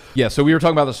 so we were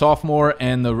talking about the sophomore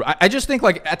and I just think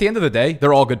like at the end of the day,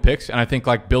 they're all good picks, and I think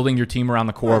like building your team around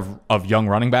the core of young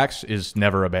running backs is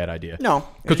never a bad idea. No,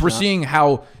 because we're seeing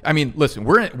how. I mean, listen,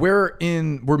 we're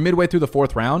midway through the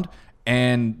fourth round.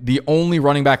 And the only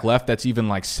running back left that's even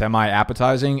like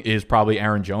semi-appetizing is probably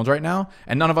Aaron Jones right now.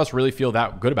 And none of us really feel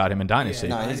that good about him in Dynasty.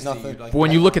 Yeah, no, he's nothing. But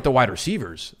when you look at the wide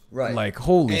receivers, like,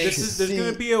 holy shit. There's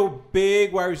going to be a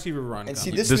big wide receiver run. And see,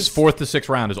 this fourth to sixth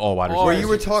round is all wide receivers. Where you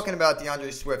were talking about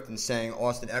DeAndre Swift and saying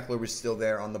Austin Eckler was still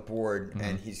there on the board,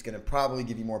 and he's going to probably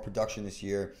give you more production this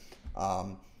year.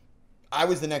 I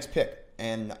was the next pick.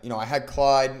 And, you know, I had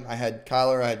Clyde, I had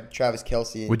Kyler, I had Travis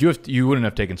Kelce. You wouldn't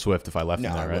have taken Swift if I left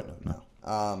him there, right? No.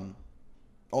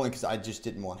 Only because I just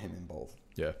didn't want him in both.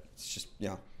 Yeah. It's just,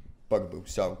 bugaboo.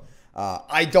 So,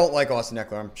 I don't like Austin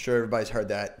Eckler. I'm sure everybody's heard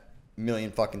that a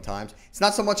million fucking times. It's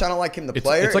not so much I don't like him the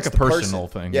player. It's like a personal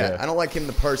thing. Yeah, I don't like him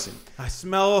the person. I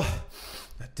smell a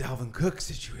Dalvin Cook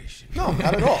situation. No,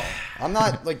 not at all. I'm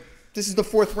not, this is the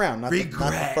fourth round, not the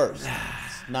first.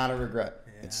 It's not a regret.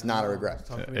 It's not a regret.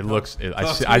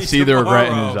 I see the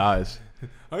regret in his eyes.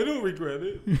 I don't regret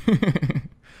it.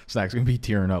 Snack's going to be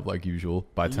tearing up like usual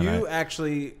by tonight. You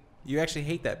actually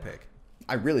hate that pick.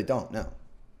 I really don't, no.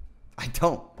 I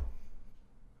don't.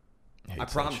 I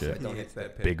promise you I don't hate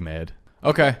that pick. Big mad.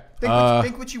 Okay.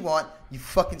 Think what you want, you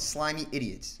fucking slimy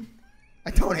idiots. I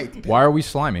don't hate the pick. Why are we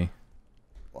slimy?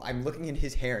 Well, I'm looking at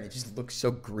his hair and it just looks so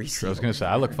greasy. I was going to say,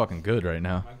 I look fucking good right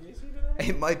now.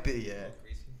 It might be, yeah.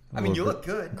 I mean, you look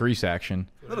good. Grease action.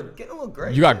 Getting a little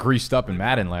great. You got greased up in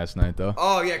Madden last night, though.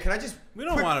 Oh, yeah. Can I just... We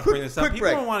don't want to bring this up. People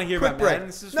don't want to hear about Madden.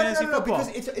 This is fantasy football.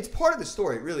 Because it's part of the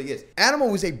story. It really is. Animal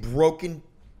was a broken,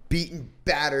 beaten,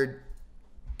 battered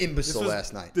imbecile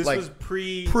last night. This was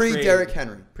pre-Derrick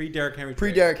Henry. Pre-Derrick Henry.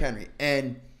 Pre-Derrick Henry.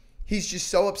 And he's just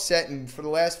so upset. And for the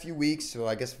last few weeks, so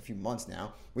I guess a few months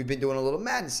now, we've been doing a little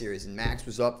Madden series. And Max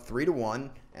was up 3-1.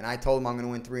 And I told him I'm going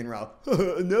to win 3 in a row.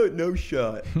 No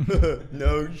shot.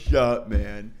 No shot,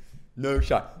 man. No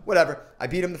shot. Whatever. I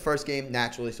beat him the first game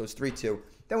naturally, so it's 3-2.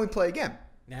 Then we play again.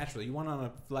 Naturally. You won on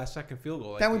a last-second field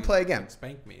goal. Then we play again.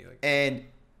 Spanked me. And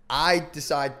I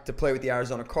decide to play with the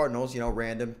Arizona Cardinals,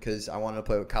 random, because I wanted to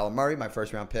play with Kyler Murray, my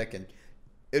first-round pick, and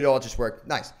it all just worked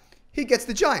nice. He gets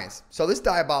the Giants. So this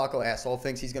diabolical asshole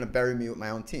thinks he's going to bury me with my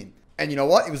own team. And you know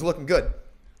what? He was looking good.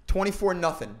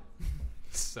 24-0.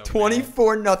 So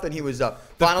 24-0 he was up.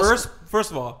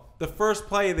 First of all, the first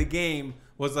play of the game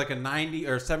was like a 90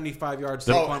 or 75-yard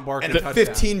Saquon Barkley touchdown.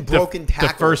 15 broken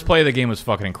tackles. The first play of the game was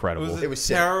fucking incredible. It was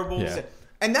terrible. Yeah.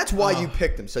 And that's why you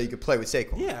picked him, so you could play with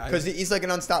Saquon. Yeah. Because he's like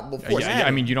an unstoppable force. Yeah,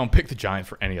 I mean, you don't pick the Giants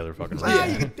for any other fucking reason. Yeah,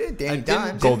 you could Danny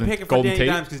Dimes. Didn't pick it for Danny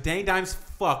Dimes because Danny Dimes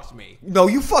fucked me. No,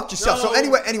 you fucked yourself. No. So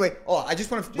anyway, I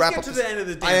just want to wrap up. Get to the end of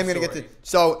the damn I am going to story. get to.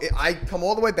 So I come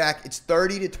all the way back. It's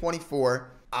 30-24.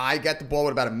 I got the ball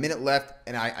with about a minute left,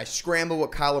 and I scramble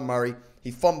with Kyler Murray.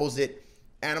 He fumbles it.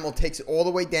 Animal takes it all the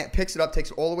way down, picks it up,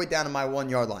 takes it all the way down to my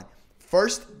 1-yard line.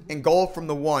 First and goal from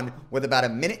the 1 with about a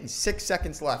minute and 6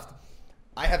 seconds left.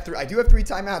 I do have 3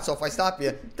 timeouts, so if I stop you,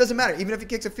 it doesn't matter. Even if he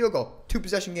kicks a field goal,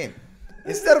 2-possession game.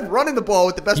 Instead of running the ball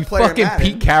with the best player in fucking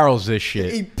Madden, Pete Carroll's this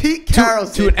shit. Pete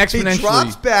Carroll's to an exponentially. He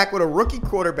drops back with a rookie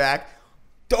quarterback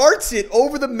darts it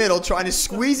over the middle, trying to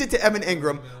squeeze it to Evan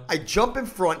Ingram. I jump in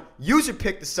front, user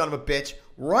pick the son of a bitch,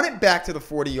 run it back to the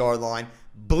 40-yard line,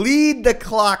 bleed the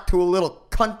clock to a little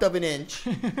cunt of an inch.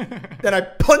 Then I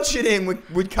punch it in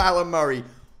with Kyler Murray,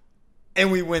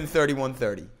 and we win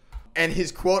 31-30. And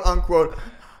his quote-unquote,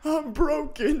 I'm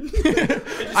broken.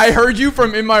 I heard you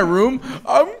from in my room.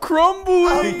 I'm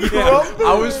crumbling.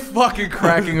 I was fucking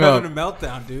cracking up. Having a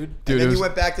meltdown, dude. And then you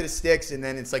went back to the sticks, and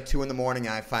then it's like 2 in the morning,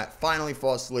 and I finally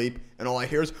fall asleep, and all I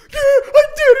hear is, yeah, I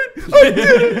did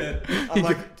it. I'm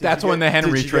like, that's when the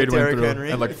Henry trade went through.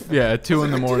 Henry? At like, at 2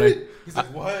 in the morning. He's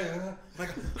like, what? I'm like,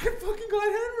 I fucking got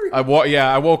Henry. I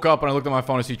woke up and I looked at my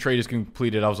phone to see trade is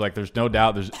completed. I was like, there's no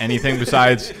doubt there's anything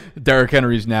besides Derrick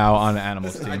Henry's now on the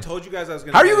Animals team. I told you guys I was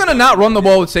going to. How are you going to not run the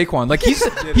ball with Saquon? Like,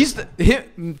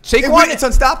 Saquon. It's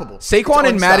unstoppable. Saquon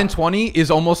in Madden 20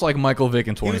 is almost like Michael Vick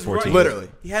in 2014. Literally.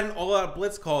 He had an all-out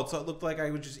blitz called, so it looked like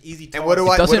I would just easy toss. And what do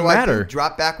I do?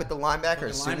 Drop back with the linebacker.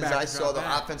 As soon as I saw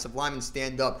the offensive lineman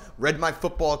stand up, read my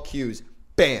football cues,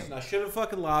 bam. I should have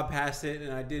fucking lob passed it,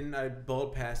 and I didn't. I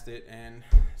bullet passed it, and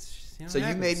so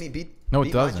you made me beat my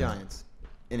Giants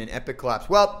in an epic collapse.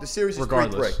 Well, the series is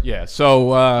 3-3. Yeah.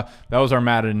 So that was our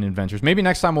Madden adventures. Maybe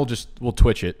next time we'll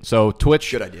Twitch it. So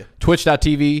Twitch. Good idea.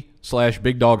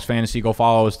 Twitch.tv/BigDogsFantasy. Go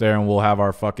follow us there, and we'll have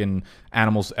our fucking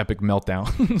Animals epic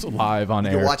meltdowns live on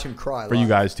air. You can watch him cry for you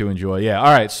guys to enjoy. Yeah. All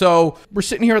right. So we're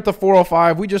sitting here at the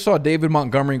 405. We just saw David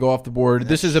Montgomery go off the board.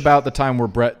 This is about the time where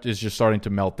Brett is just starting to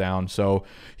melt down. So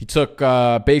he took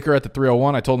Baker at the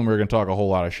 301. I told him we were going to talk a whole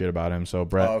lot of shit about him. So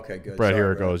Brett. Oh, okay, good. Brett,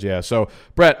 here it goes. Yeah. So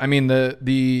Brett, I mean the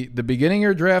beginning of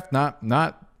your draft, not.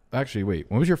 Actually,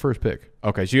 wait. When was your first pick?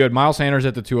 Okay, so you had Miles Sanders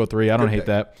at the 203. I don't hate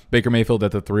that. Baker Mayfield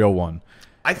at the 301.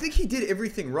 I think he did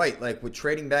everything right, like with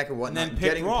trading back and whatnot, and then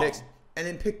getting picks, and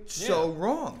then picked so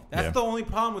wrong. That's the only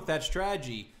problem with that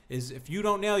strategy is if you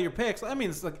don't nail your picks. I mean,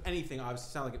 it's like anything.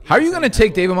 Obviously, sound like an. How are you going to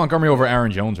take David Montgomery over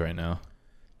Aaron Jones right now?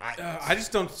 I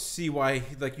just don't see why.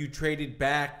 Like you traded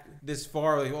back this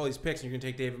far, like all these picks, and you're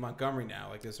gonna take David Montgomery now,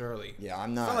 like this early. Yeah,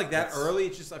 I'm not. It's not like that early.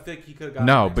 It's just I feel like he could have gotten.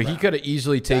 No, but he could have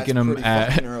easily taken him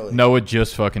at. Noah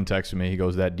just fucking texted me. He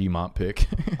goes, that D-Mont pick.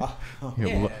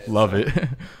 Love it.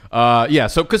 Yeah.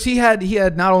 So because he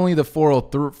had not only the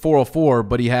 404,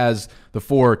 but he has the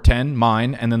 410,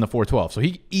 mine, and then the 412. So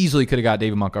he easily could have got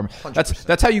David Montgomery. 100%.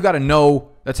 That's how you got to know.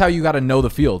 That's how you got to know the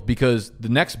field, because the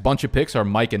next bunch of picks are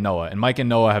Mike and Noah, and Mike and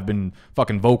Noah have been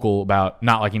fucking vocal about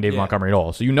not liking David Montgomery at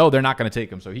all. So you know they're not going to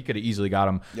take him. So he could have easily got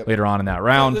him later on in that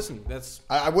round. Listen, that's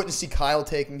I wouldn't see Kyle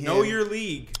taking him. Know your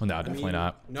league. No, definitely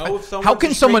not. Know if someone's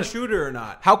a straight shooter or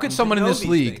not. How could someone in this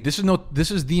league?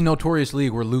 This is the notorious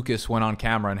league where Lucas went on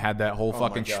camera and had that whole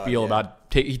fucking spiel about.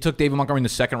 He took David Montgomery in the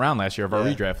second round last year of our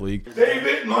redraft league.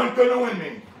 David Montgomery win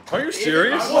me. Are you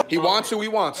serious? He wants who he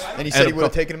wants. And he said he would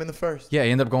have taken him in the first. Yeah, he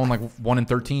ended up going like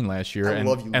 1-13 last year. I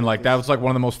love you, and like that was like one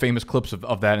of the most famous clips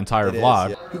of that entire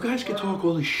vlog. You guys can talk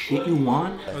all the shit you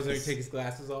want. I was going to take his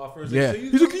glasses off. Yeah.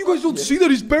 He's like, you guys don't see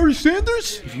that he's Barry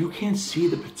Sanders? If you can't see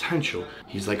the potential,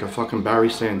 he's like a fucking Barry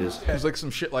Sanders. He's like some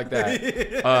shit like that.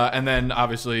 And then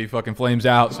obviously he fucking flames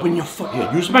out. So. When you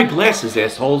use my glasses,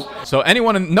 assholes. So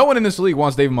no one in this league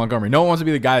wants David Montgomery. No one wants to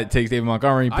be the guy that takes David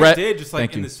Montgomery. Brett, I did, just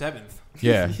like in the 7th.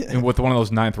 Yeah, and with one of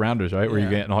those 9th rounders, right, where you're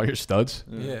getting all your studs.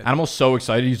 Yeah. Animal's so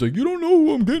excited. He's like, you don't know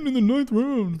who I'm getting in the 9th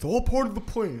round. It's all part of the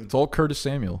plan. It's all Curtis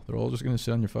Samuel. They're all just going to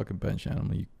sit on your fucking bench,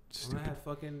 Animal. You stupid. I'm going to have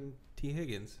fucking T.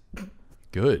 Higgins.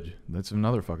 Good. That's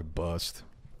another fucking bust.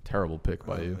 Terrible pick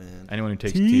by you. Man. Anyone who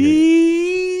takes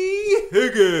T.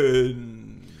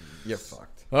 Higgins. You're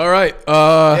fucked. All right.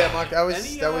 Yeah, Mark, I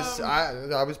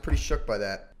was pretty shook by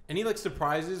that. Any like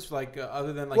surprises, like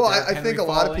other than like? Well, I think a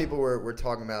lot of people were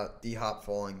talking about D-Hop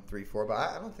falling 3-4, but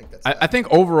I don't think that's. I think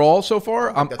overall so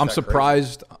far, I'm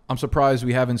surprised. Crazy. I'm surprised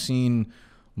we haven't seen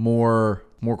more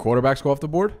quarterbacks go off the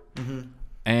board,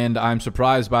 and I'm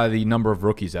surprised by the number of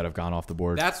rookies that have gone off the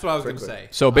board. That's what I was going to say.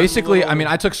 So basically, I mean,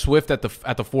 I took Swift at the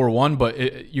 4-1,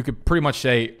 but you could pretty much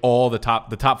say all the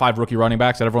top 5 rookie running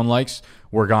backs that everyone likes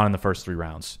were gone in the first 3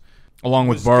 rounds. Along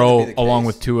with Burrow, along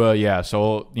with Tua, yeah.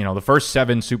 So, the first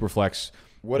 7 Superflex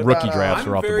rookie drafts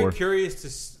are off the board. I'm very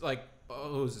curious to, like,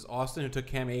 was this Austin who took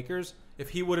Cam Akers? If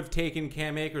he would have taken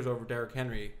Cam Akers over Derrick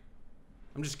Henry.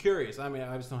 I'm just curious. I mean,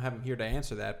 I just don't have him here to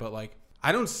answer that, but, like.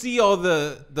 I don't see all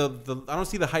the I don't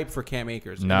see the hype for Cam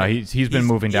Akers. No, he's been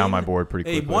moving down my board pretty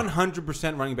quickly. A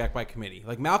 100% running back by committee.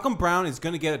 Like Malcolm Brown is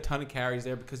going to get a ton of carries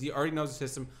there because he already knows the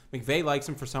system. McVay likes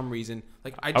him for some reason.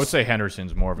 Like I would say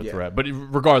Henderson's more of a threat, but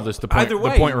regardless, the point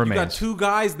remains. You got two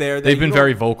guys there. They've been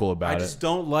very vocal about it. I just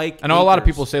don't like. I know a lot of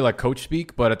people say like coach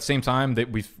speak, but at the same time,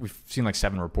 we've seen like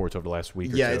 7 reports over the last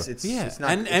week or two. It's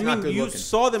not. And I mean, you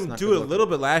saw them do it a little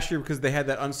bit last year because they had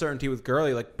that uncertainty with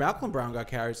Gurley. Like Malcolm Brown got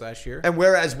carries last year, and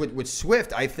whereas with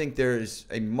Swift, I think there's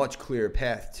a much clearer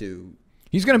path to.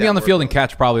 He's going to be on the field and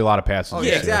catch probably a lot of passes. Oh,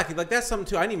 yeah, exactly. Like that's something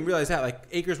too. I didn't even realize that. Like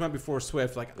Akers went before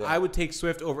Swift. Like I would take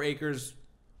Swift over Akers.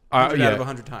 Out of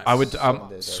 100 times. I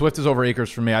would. Swift is over Akers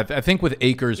for me. I think with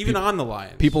Akers, even on the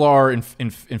Lions, people are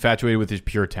infatuated with his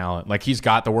pure talent. Like he's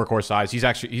got the workhorse size. He's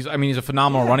a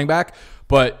phenomenal running back,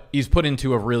 but he's put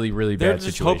into a really, really bad situation.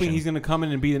 They're just hoping he's going to come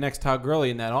in and be the next Todd Gurley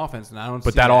in that offense, and I don't.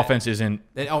 But that offense isn't.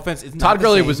 That offense is. Todd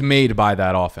Gurley was made by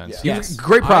that offense. Yeah. He's a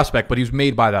great prospect, but he was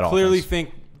made by that offense. Clearly,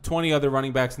 think 20 other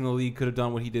running backs in the league could have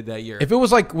done what he did that year. If it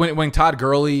was like when Todd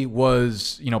Gurley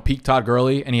was, peak Todd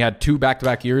Gurley, and he had 2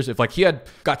 back-to-back years, if like he had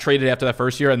got traded after that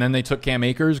first year and then they took Cam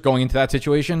Akers going into that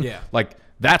situation, like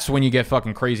that's when you get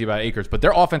fucking crazy about Akers. But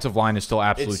their offensive line is still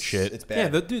absolute shit. It's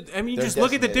bad. Yeah, dude. I mean, just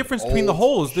look at the difference between the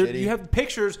holes. You have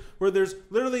pictures where there's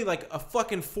literally like a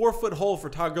fucking 4-foot hole for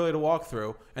Todd Gurley to walk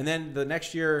through, and then the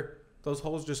next year those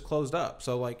holes just closed up.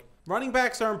 So like running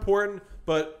backs are important,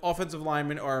 but offensive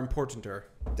linemen are importanter.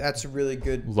 That's a really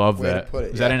good way to put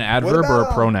it. Is that an adverb or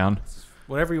a pronoun?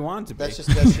 Whatever you want it to be. That's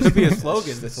just could be a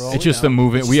slogan. It's just a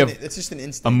moving. It's just an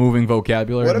instinct. A moving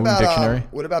vocabulary. What a moving dictionary.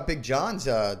 What about Big John's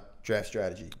draft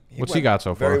strategy? What's he got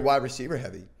so far? Very wide receiver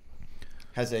heavy.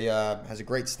 Has a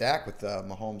great stack with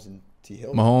Mahomes and T.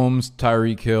 Hill. Mahomes,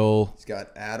 Tyreek Hill. He's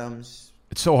got Adams.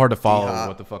 It's so hard to follow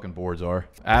what the fucking boards are.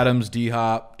 Adams,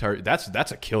 D-Hop,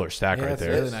 that's a killer stack right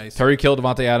there. Really nice. Tyreek Hill,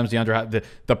 Devontae Adams, DeAndre Hopkins.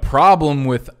 The problem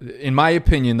with, in my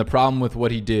opinion, with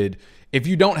what he did, if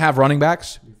you don't have running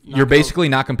backs, you're basically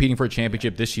not competing for a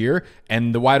championship this year.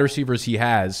 And the wide receivers he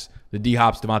has, the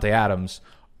D-Hops, Devontae Adams,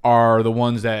 are the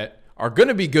ones that are going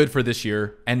to be good for this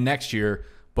year and next year.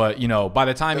 But, by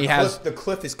the time the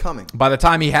cliff is coming. By the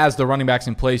time he has the running backs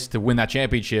in place to win that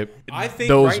championship, I think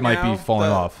those might be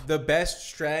falling off. The best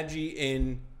strategy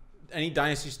in any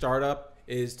dynasty startup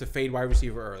is to fade wide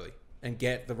receiver early and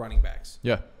get the running backs.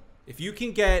 Yeah. If you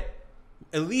can get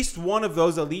at least one of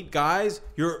those elite guys,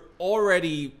 you're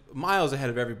already miles ahead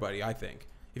of everybody, I think.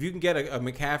 If you can get a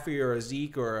McCaffrey or a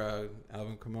Zeke or a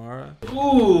Alvin Kamara,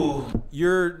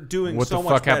 you're doing so much better. What the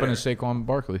fuck happened to Saquon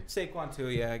Barkley? Saquon too,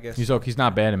 yeah, I guess. He's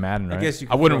not bad in Madden, right? I guess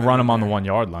I wouldn't run him on the 1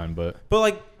 yard line, but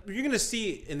like you're gonna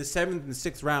see in the 7th and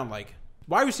 6th round, like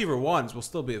wide receiver ones will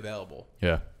still be available.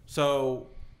 Yeah. So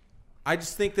I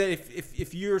just think that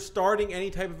if you're starting any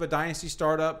type of a dynasty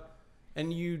startup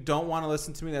and you don't want to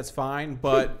listen to me, that's fine.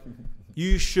 But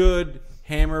you should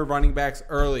hammer running backs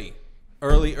early.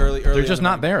 They're just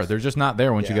not there. They're just not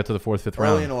there once you get to the 4th, 5th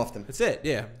round. Early and often. That's it.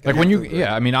 Yeah. Like when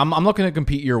I mean, I'm looking to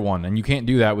compete year 1, and you can't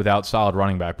do that without solid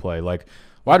running back play. Like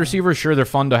wide receivers, sure, they're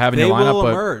fun to have in your lineup, will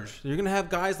but emerge. You're gonna have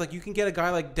guys like you can get a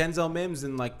guy like Denzel Mims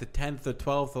in like the 10th or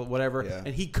 12th or whatever,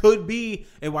 and he could be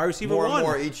a wide receiver more and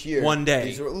more each year. One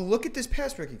day. Look at this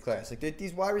pass rookie class. Like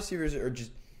these wide receivers are just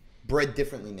bred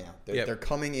differently now. They're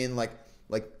coming in like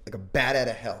a bat out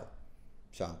of hell.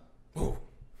 So. Ooh.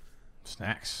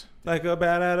 Snacks. Like a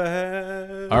bat out of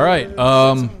hell. All right.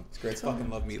 It's great.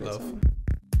 Fucking love Meatloaf.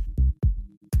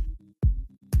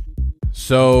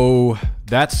 So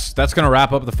that's going to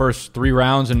wrap up the first 3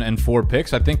 rounds and 4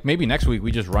 picks. I think maybe next week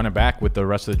we just run it back with the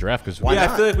rest of the draft because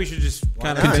I feel like we should just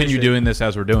kind of continue doing this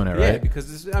as we're doing it, right? Yeah,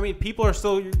 because people are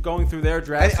still going through their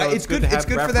draft. So it's good to have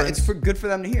for that. It's good for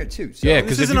them to hear too. So. Yeah,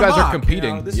 because if you guys are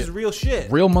competing, this is real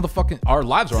shit. Real motherfucking. Our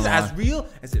lives are on the line. As real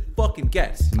as it fucking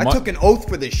gets. I took an oath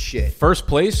for this shit. First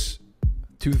place,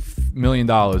 $2 million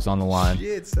on the line.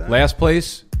 Shit, son. Last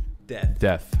place,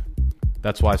 death.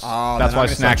 That's why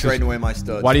Snacks trading away my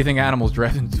studs. Why do you think Animals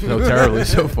drafted so terribly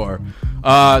so far?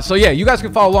 So yeah, you guys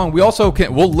can follow along. We also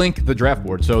we'll link the draft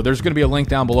board. So there's going to be a link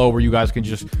down below where you guys can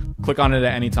just click on it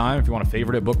at any time if you want to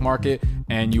favorite it, bookmark it,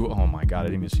 and oh my god, I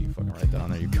didn't even see you fucking write that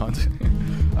on there, you cunt.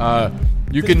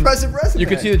 You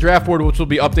can see the draft board, which will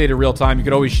be updated real time. You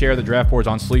could always share the draft boards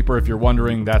on Sleeper if you're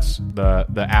wondering. That's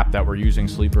the app that we're using,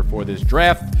 Sleeper, for this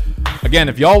draft. Again,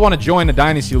 if y'all want to join the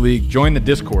Dynasty League, join the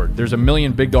Discord. There's 1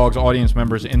 million Big Dogs audience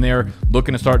members in there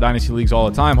looking to start Dynasty Leagues all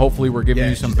the time. Hopefully, we're giving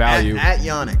you some value. At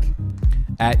Yannick.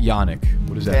 At Yannick.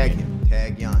 What does that mean?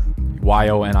 Tag Yannick.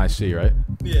 YONIC, right?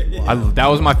 Yeah. That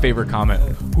was my favorite comment.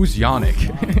 Who's Yannick?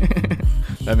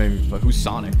 That made me. Who's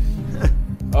Sonic?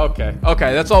 Okay,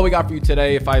 that's all we got for you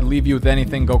today. If I leave you with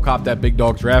anything, go cop that Big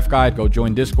Dog Draft Guide. Go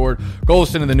join Discord. Go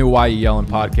listen to the new Why You Yellin'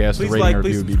 podcast. Please the rating like,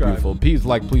 review please would be subscribe. beautiful. Please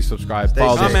like, please subscribe.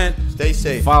 Comment. Stay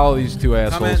safe. Follow these two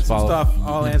assholes. Comment some Follow. stuff.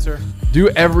 I'll answer. Do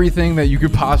everything that you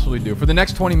could possibly do. For the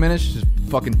next 20 minutes, just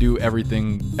fucking do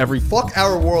everything. Fuck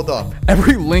our world up.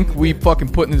 Every link we fucking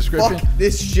put in the description. Fuck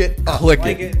this shit up. Click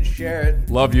Like it and share it.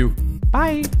 Love you.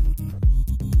 Bye.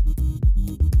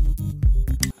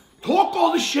 Talk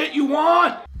all the shit you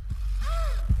want.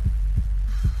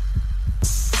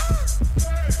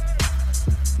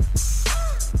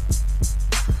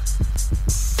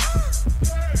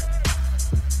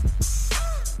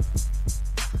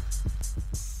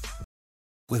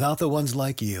 Without the ones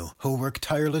like you, who work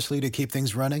tirelessly to keep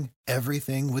things running,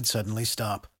 everything would suddenly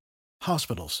stop.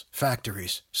 Hospitals,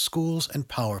 factories, schools, and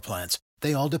power plants,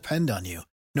 they all depend on you.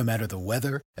 No matter the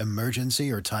weather, emergency,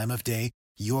 or time of day,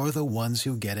 you're the ones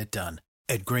who get it done.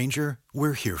 At Grainger,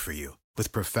 we're here for you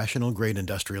with professional-grade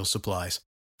industrial supplies.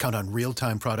 Count on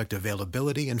real-time product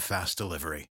availability and fast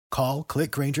delivery. Call,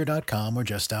 click Grainger.com, or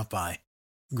just stop by.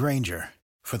 Grainger,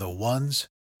 for the ones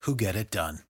who get it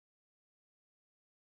done.